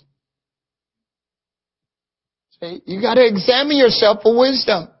choices? See, you got to examine yourself for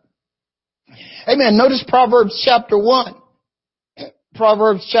wisdom. Amen. Notice Proverbs chapter 1.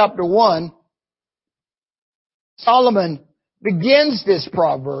 Proverbs chapter 1. Solomon begins this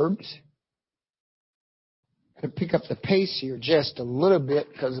Proverbs. To pick up the pace here just a little bit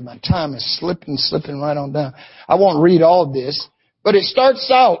because my time is slipping right on down. I won't read all this, but it starts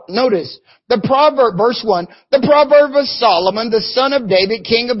out, notice, the proverb, verse 1, the proverb of Solomon, the son of David,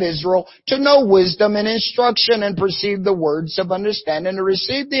 king of Israel, to know wisdom and instruction and perceive the words of understanding, to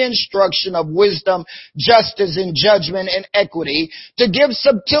receive the instruction of wisdom, justice and judgment and equity, to give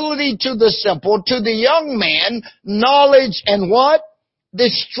subtlety to the simple, to the young man, knowledge and what?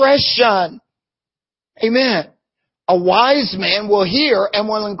 Discretion. Amen. A wise man will hear and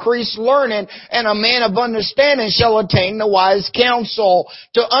will increase learning, and a man of understanding shall attain the wise counsel.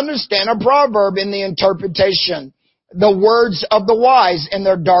 To understand a proverb in the interpretation. the words of the wise in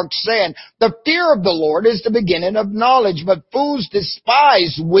their dark saying. The fear of the Lord is the beginning of knowledge, but fools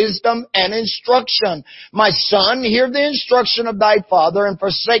despise wisdom and instruction. My son, hear the instruction of thy father, and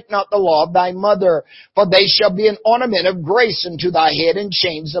forsake not the law of thy mother, for they shall be an ornament of grace unto thy head, and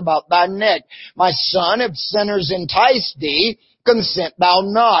chains about thy neck. My son, if sinners entice thee, consent thou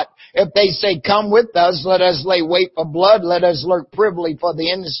not. If they say, come with us, let us lay wait for blood, let us lurk privily for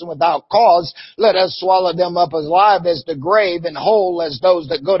the innocent without cause, let us swallow them up alive as the grave, and whole as those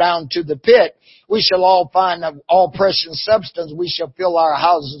that go down to the pit. We shall all find of all precious substance, we shall fill our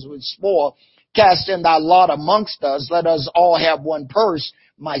houses with spoil. Cast in thy lot amongst us, let us all have one purse.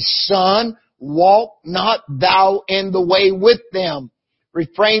 My son, walk not thou in the way with them.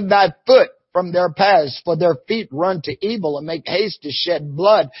 Refrain thy foot from their paths, for their feet run to evil and make haste to shed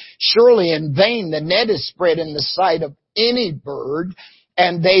blood. Surely in vain the net is spread in the sight of any bird,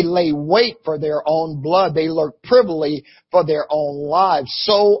 and they lay wait for their own blood. They lurk privily for their own lives.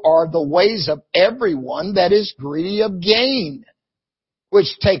 So are the ways of everyone that is greedy of gain,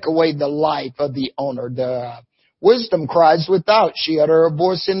 which take away the life of the owner thereof. Wisdom cries without. She utter her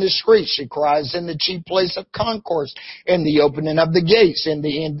voice in the street. She cries in the chief place of concourse, in the opening of the gates, in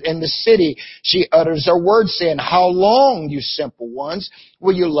the city. She utters her words, saying, how long, you simple ones,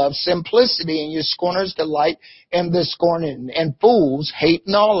 will you love simplicity, and you scorners delight in the scorning, and fools hate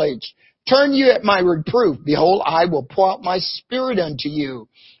knowledge? Turn you at my reproof. Behold, I will pour out my spirit unto you.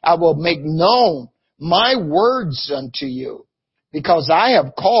 I will make known my words unto you. Because I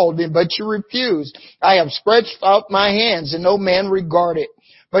have called, but you refused. I have stretched out my hands, and no man regarded.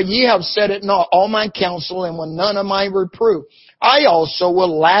 But ye have set at naught all my counsel, and will none of my reproof. I also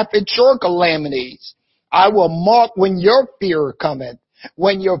will laugh at your calamities. I will mock when your fear cometh.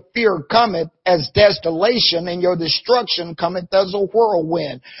 When your fear cometh as desolation, and your destruction cometh as a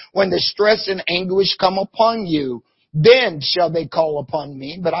whirlwind. When distress and anguish come upon you, then shall they call upon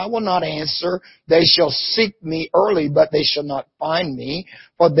me, but I will not answer. They shall seek me early, but they shall not find me.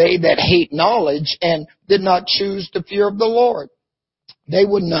 For they that hate knowledge and did not choose the fear of the Lord, they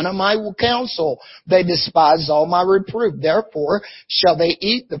would none of my counsel. They despise all my reproof. Therefore shall they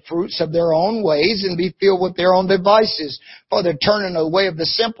eat the fruits of their own ways, and be filled with their own devices. For the turning away of the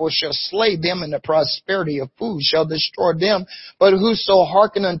simple shall slay them, and the prosperity of fools shall destroy them. But whoso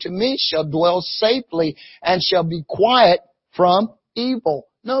hearken unto me shall dwell safely, and shall be quiet from evil.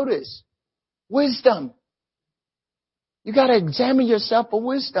 Notice, wisdom. You got to examine yourself for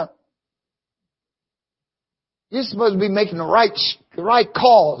wisdom. You're supposed to be making the right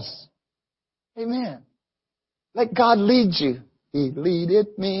calls. Amen. Let God lead you. He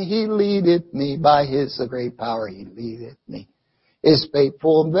leadeth me by His great power. He leadeth me. His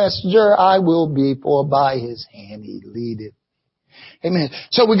faithful messenger I will be, for by His hand He leadeth. Amen.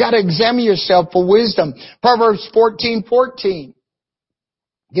 So we got to examine yourself for wisdom. Proverbs 14:14.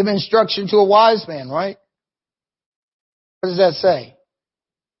 Give instruction to a wise man, right? What does that say?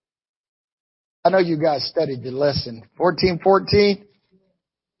 I know you guys studied the lesson. 14:14.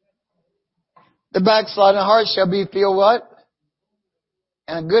 The backsliding heart shall be filled what?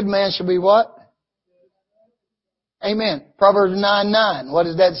 And a good man shall be what? Amen. Proverbs 9:9. What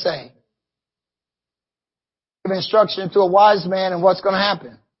does that say? Give instruction to a wise man, and what's going to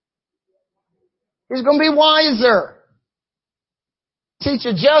happen? He's going to be wiser. Teach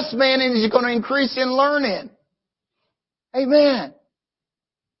a just man, and he's going to increase in learning. Amen.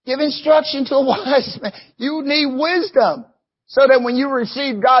 Give instruction to a wise man. You need wisdom, so that when you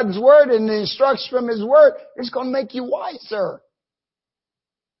receive God's word and the instruction from His word, it's going to make you wiser.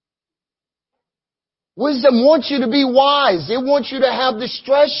 Wisdom wants you to be wise. It wants you to have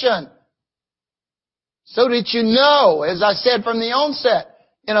discretion, so that you know, as I said from the onset,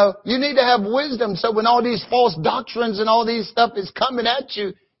 you need to have wisdom, so when all these false doctrines and all these stuff is coming at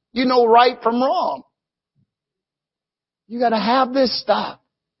you, you know right from wrong. You got to have this stuff.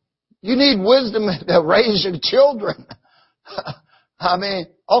 You need wisdom to raise your children. I mean,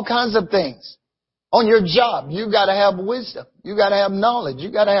 all kinds of things. On your job, you got to have wisdom. You got to have knowledge.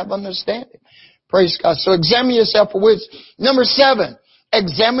 You got to have understanding. Praise God. So examine yourself for wisdom. Number 7,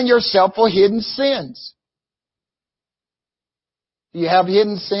 examine yourself for hidden sins. Do you have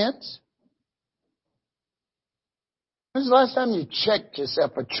hidden sins? When's the last time you checked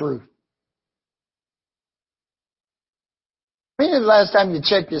yourself for truth? When is the last time you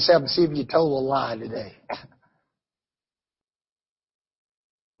checked yourself to see if you told a lie today?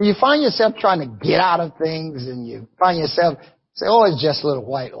 You find yourself trying to get out of things, and you find yourself say, oh, it's just a little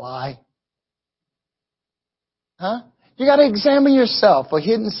white lie. Huh? You got to examine yourself for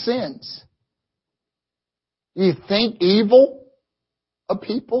hidden sins. You think evil of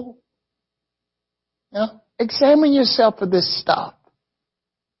people? Examine yourself for this stuff.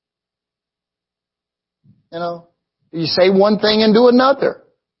 You say one thing and do another.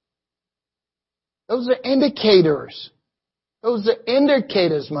 Those are indicators. Those are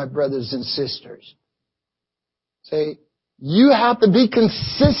indicators, my brothers and sisters. Say, you have to be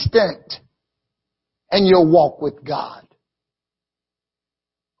consistent in your walk with God.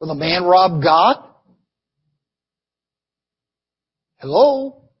 Will a man rob God?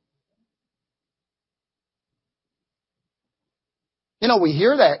 Hello? We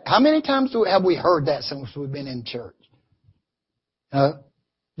hear that. How many times have we heard that since we've been in church? Did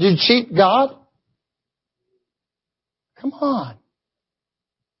you cheat God? Come on.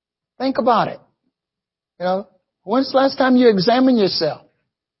 Think about it. When's the last time you examined yourself?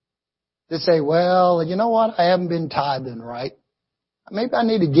 To say, well, you know what? I haven't been tithing right. Maybe I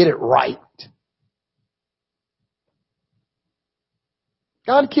need to get it right.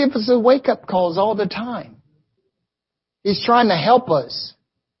 God gives us wake-up calls all the time. He's trying to help us.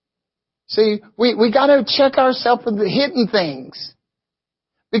 See, we got to check ourselves for the hidden things.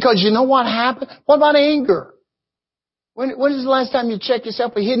 Because you know what happened? What about anger? When is the last time you checked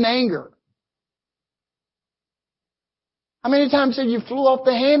yourself for hidden anger? How many times have you flew off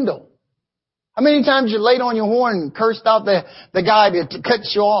the handle? How many times you laid on your horn and cursed out the guy that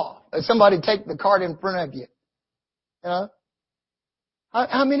cuts you off? Or somebody take the cart in front of you?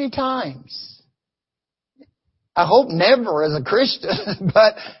 How many times? I hope never as a Christian,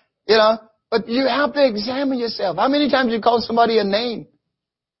 but you have to examine yourself. How many times you call somebody a name?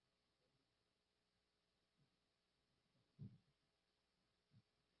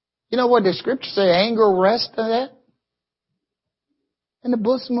 You know what the scriptures say? Anger rests in that? In the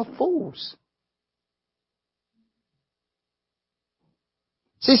bosom of fools.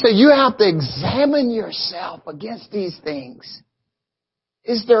 See, so you have to examine yourself against these things.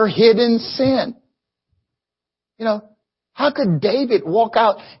 Is there hidden sin? How could David walk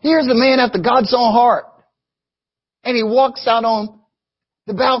out? Here's a man after God's own heart. And he walks out on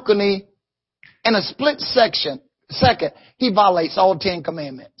the balcony in a split second. He violates all 10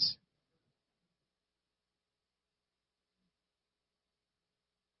 commandments.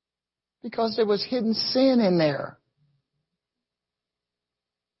 Because there was hidden sin in there.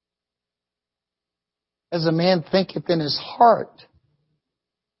 As a man thinketh in his heart,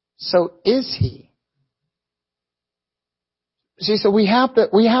 so is he. See, so we have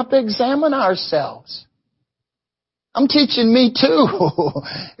to examine ourselves. I'm teaching me too.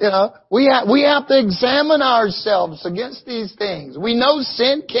 We have to examine ourselves against these things. We know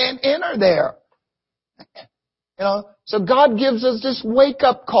sin can't enter there. So God gives us this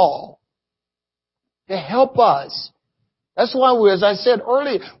wake-up call to help us. That's why as I said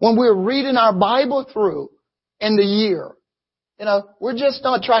earlier, when we're reading our Bible through in the year, we're just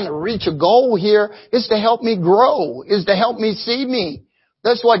not trying to reach a goal here. It's to help me grow. It's to help me see me.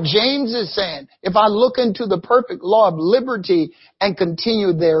 That's what James is saying. If I look into the perfect law of liberty and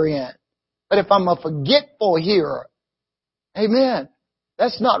continue therein. But if I'm a forgetful hearer, amen,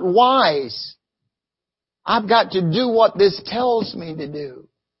 that's not wise. I've got to do what this tells me to do.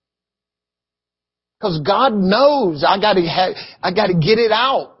 Because God knows I got to get it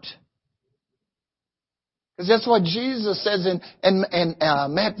out. Because that's what Jesus says in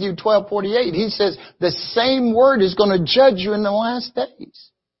Matthew 12:48. He says the same word is going to judge you in the last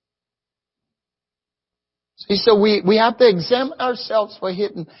days. See, so we have to examine ourselves for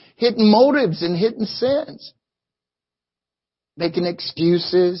hidden motives and hidden sins. Making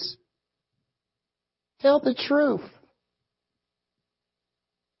excuses. Tell the truth.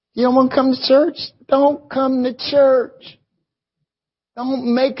 You don't want to come to church? Don't come to church.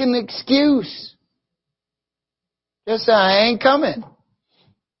 Don't make an excuse. Just say, I ain't coming.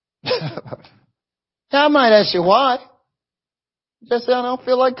 I might ask you why. Just say, I don't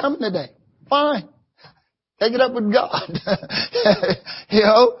feel like coming today. Fine. Take it up with God.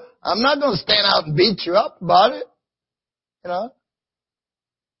 I'm not going to stand out and beat you up about it.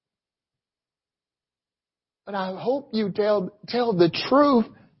 But I hope you tell the truth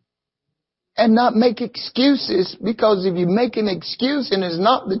and not make excuses, because if you make an excuse and it's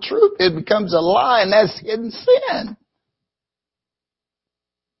not the truth, it becomes a lie, and that's hidden sin.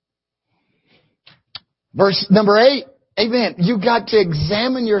 Verse number 8, amen. You got to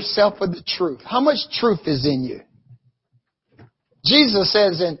examine yourself for the truth. How much truth is in you? Jesus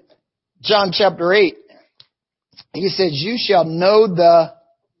says in John chapter 8, he says, you shall know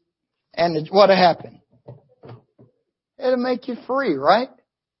and what'll happen? It'll make you free, right?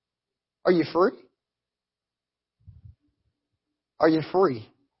 Are you free? Are you free?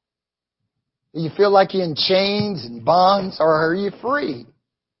 Do you feel like you're in chains and bonds, or are you free?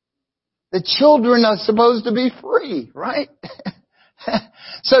 The children are supposed to be free, right?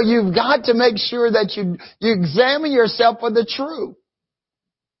 So you've got to make sure that you examine yourself for the truth.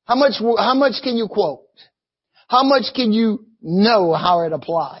 How much can you quote? How much can you know how it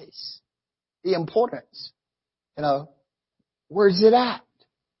applies? The importance. Where's it at?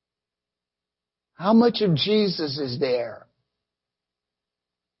 How much of Jesus is there?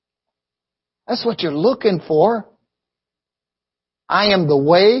 That's what you're looking for. I am the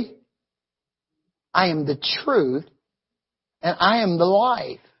way, I am the truth, and I am the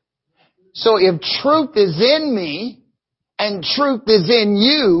life. So if truth is in me and truth is in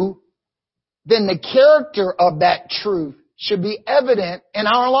you, then the character of that truth should be evident in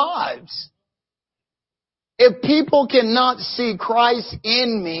our lives. If people cannot see Christ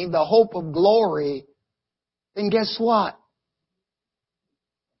in me, the hope of glory, then guess what?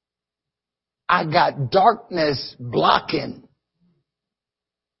 I got darkness blocking.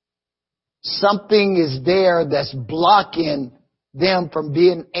 Something is there that's blocking them from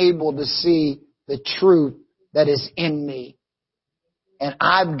being able to see the truth that is in me. And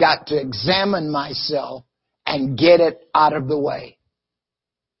I've got to examine myself and get it out of the way.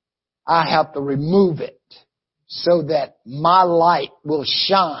 I have to remove it so that my light will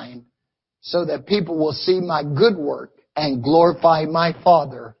shine, so that people will see my good work and glorify my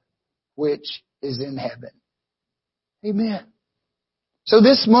Father which is in heaven. Amen. So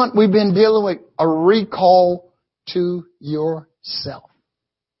this month we've been dealing with a recall to yourself.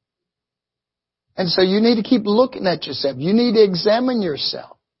 And so you need to keep looking at yourself. You need to examine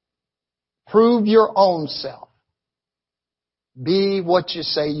yourself. Prove your own self. Be what you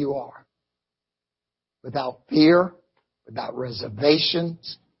say you are. Without fear, without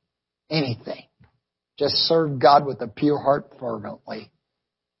reservations, anything. Just serve God with a pure heart fervently.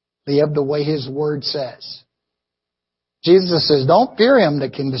 Live the way His Word says. Jesus says, don't fear him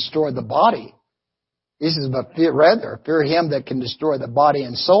that can destroy the body. He says, but rather fear him that can destroy the body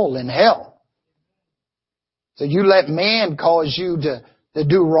and soul in hell. So you let man cause you to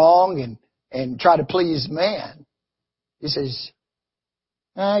do wrong and try to please man. He says,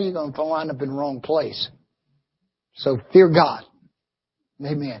 you're going to wind up in the wrong place. So fear God.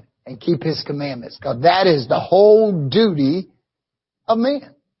 Amen. And keep His commandments. Because that is the whole duty of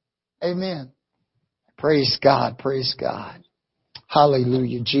man. Amen. Praise God. Praise God.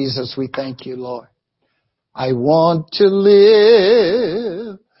 Hallelujah. Jesus, we thank you, Lord. I want to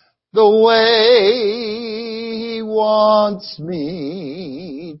live the way He wants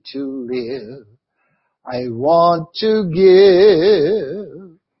me to live. I want to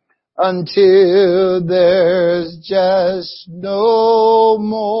give until there's just no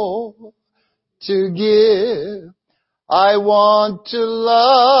more to give. I want to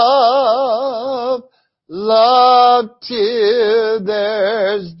love till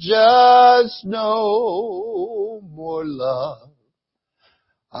there's just no more love.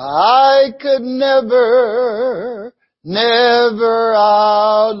 I could never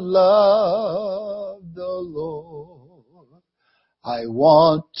outlove the Lord. I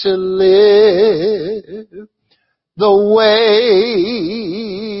want to live the way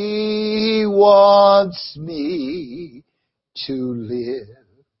He wants me to live.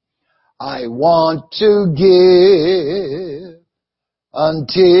 I want to give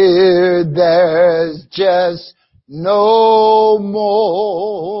until there's just no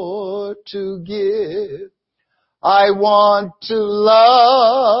more to give. I want to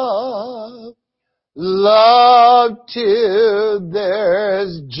love till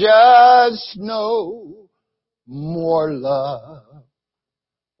there's just no more love.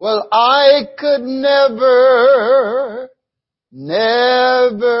 Well, I could never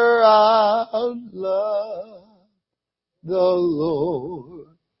outlove the Lord.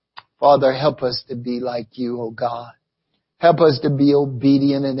 Father, help us to be like you, O God. Help us to be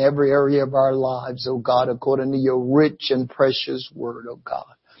obedient in every area of our lives, O God, according to your rich and precious word, O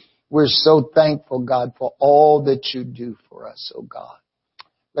God. We're so thankful, God, for all that you do for us, O God.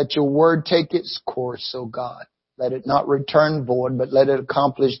 Let your word take its course, O God. Let it not return void, but let it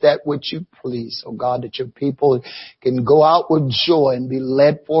accomplish that which you please, O God, that your people can go out with joy and be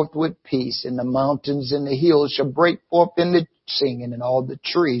led forth with peace. And the mountains and the hills shall break forth into singing, and all the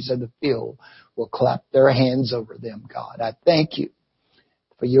trees of the field will clap their hands over them, God. I thank you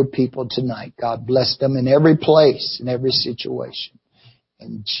for your people tonight. God, bless them in every place, in every situation.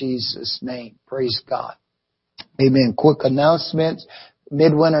 In Jesus' name, praise God. Amen. Quick announcements.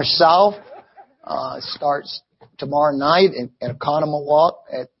 Midwinter South starts tomorrow night at Economawalk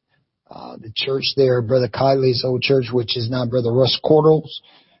at the church there, Brother Kiley's old church, which is now Brother Russ Cordell's.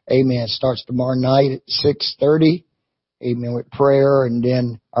 Amen. Starts tomorrow night at 6:30. Amen. With prayer, and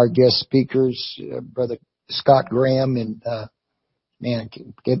then our guest speakers, Brother Scott Graham, and man, I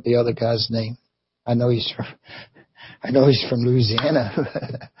can't get the other guy's name. I know he's from Louisiana.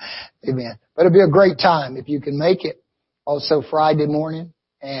 Amen. But it'll be a great time if you can make it. Also Friday morning,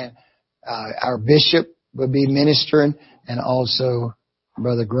 and our bishop will be ministering, and also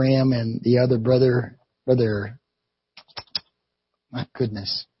Brother Graham and the other brother, my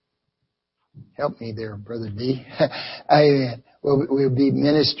goodness. Help me there, Brother D. Amen. We'll be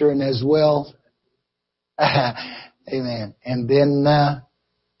ministering as well. Amen. And then,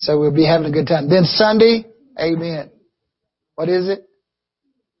 so we'll be having a good time. Then Sunday, amen. What is it?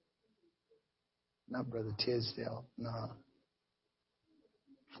 Not Brother Tisdale. No.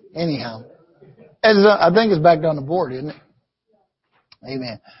 Anyhow, I think it's back on the board, isn't it?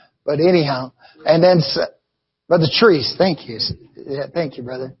 Amen. But anyhow, and then Brother Treese, thank you. Yeah, thank you,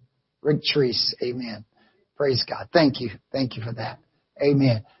 brother. Rick Treese, amen. Praise God. Thank you. Thank you for that.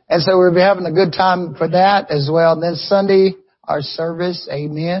 Amen. And so we'll be having a good time for that as well. And then Sunday, our service,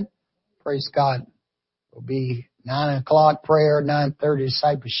 amen. Praise God. Will be 9 o'clock prayer, 9:30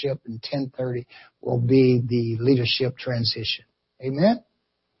 discipleship, and 10:30 will be the leadership transition. Amen.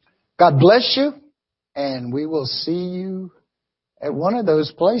 God bless you, and we will see you at one of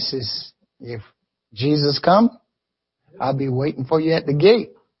those places. If Jesus come, I'll be waiting for you at the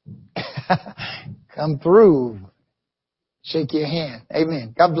gate. Come through. Shake your hand.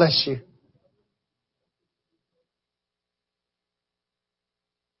 Amen. God bless you.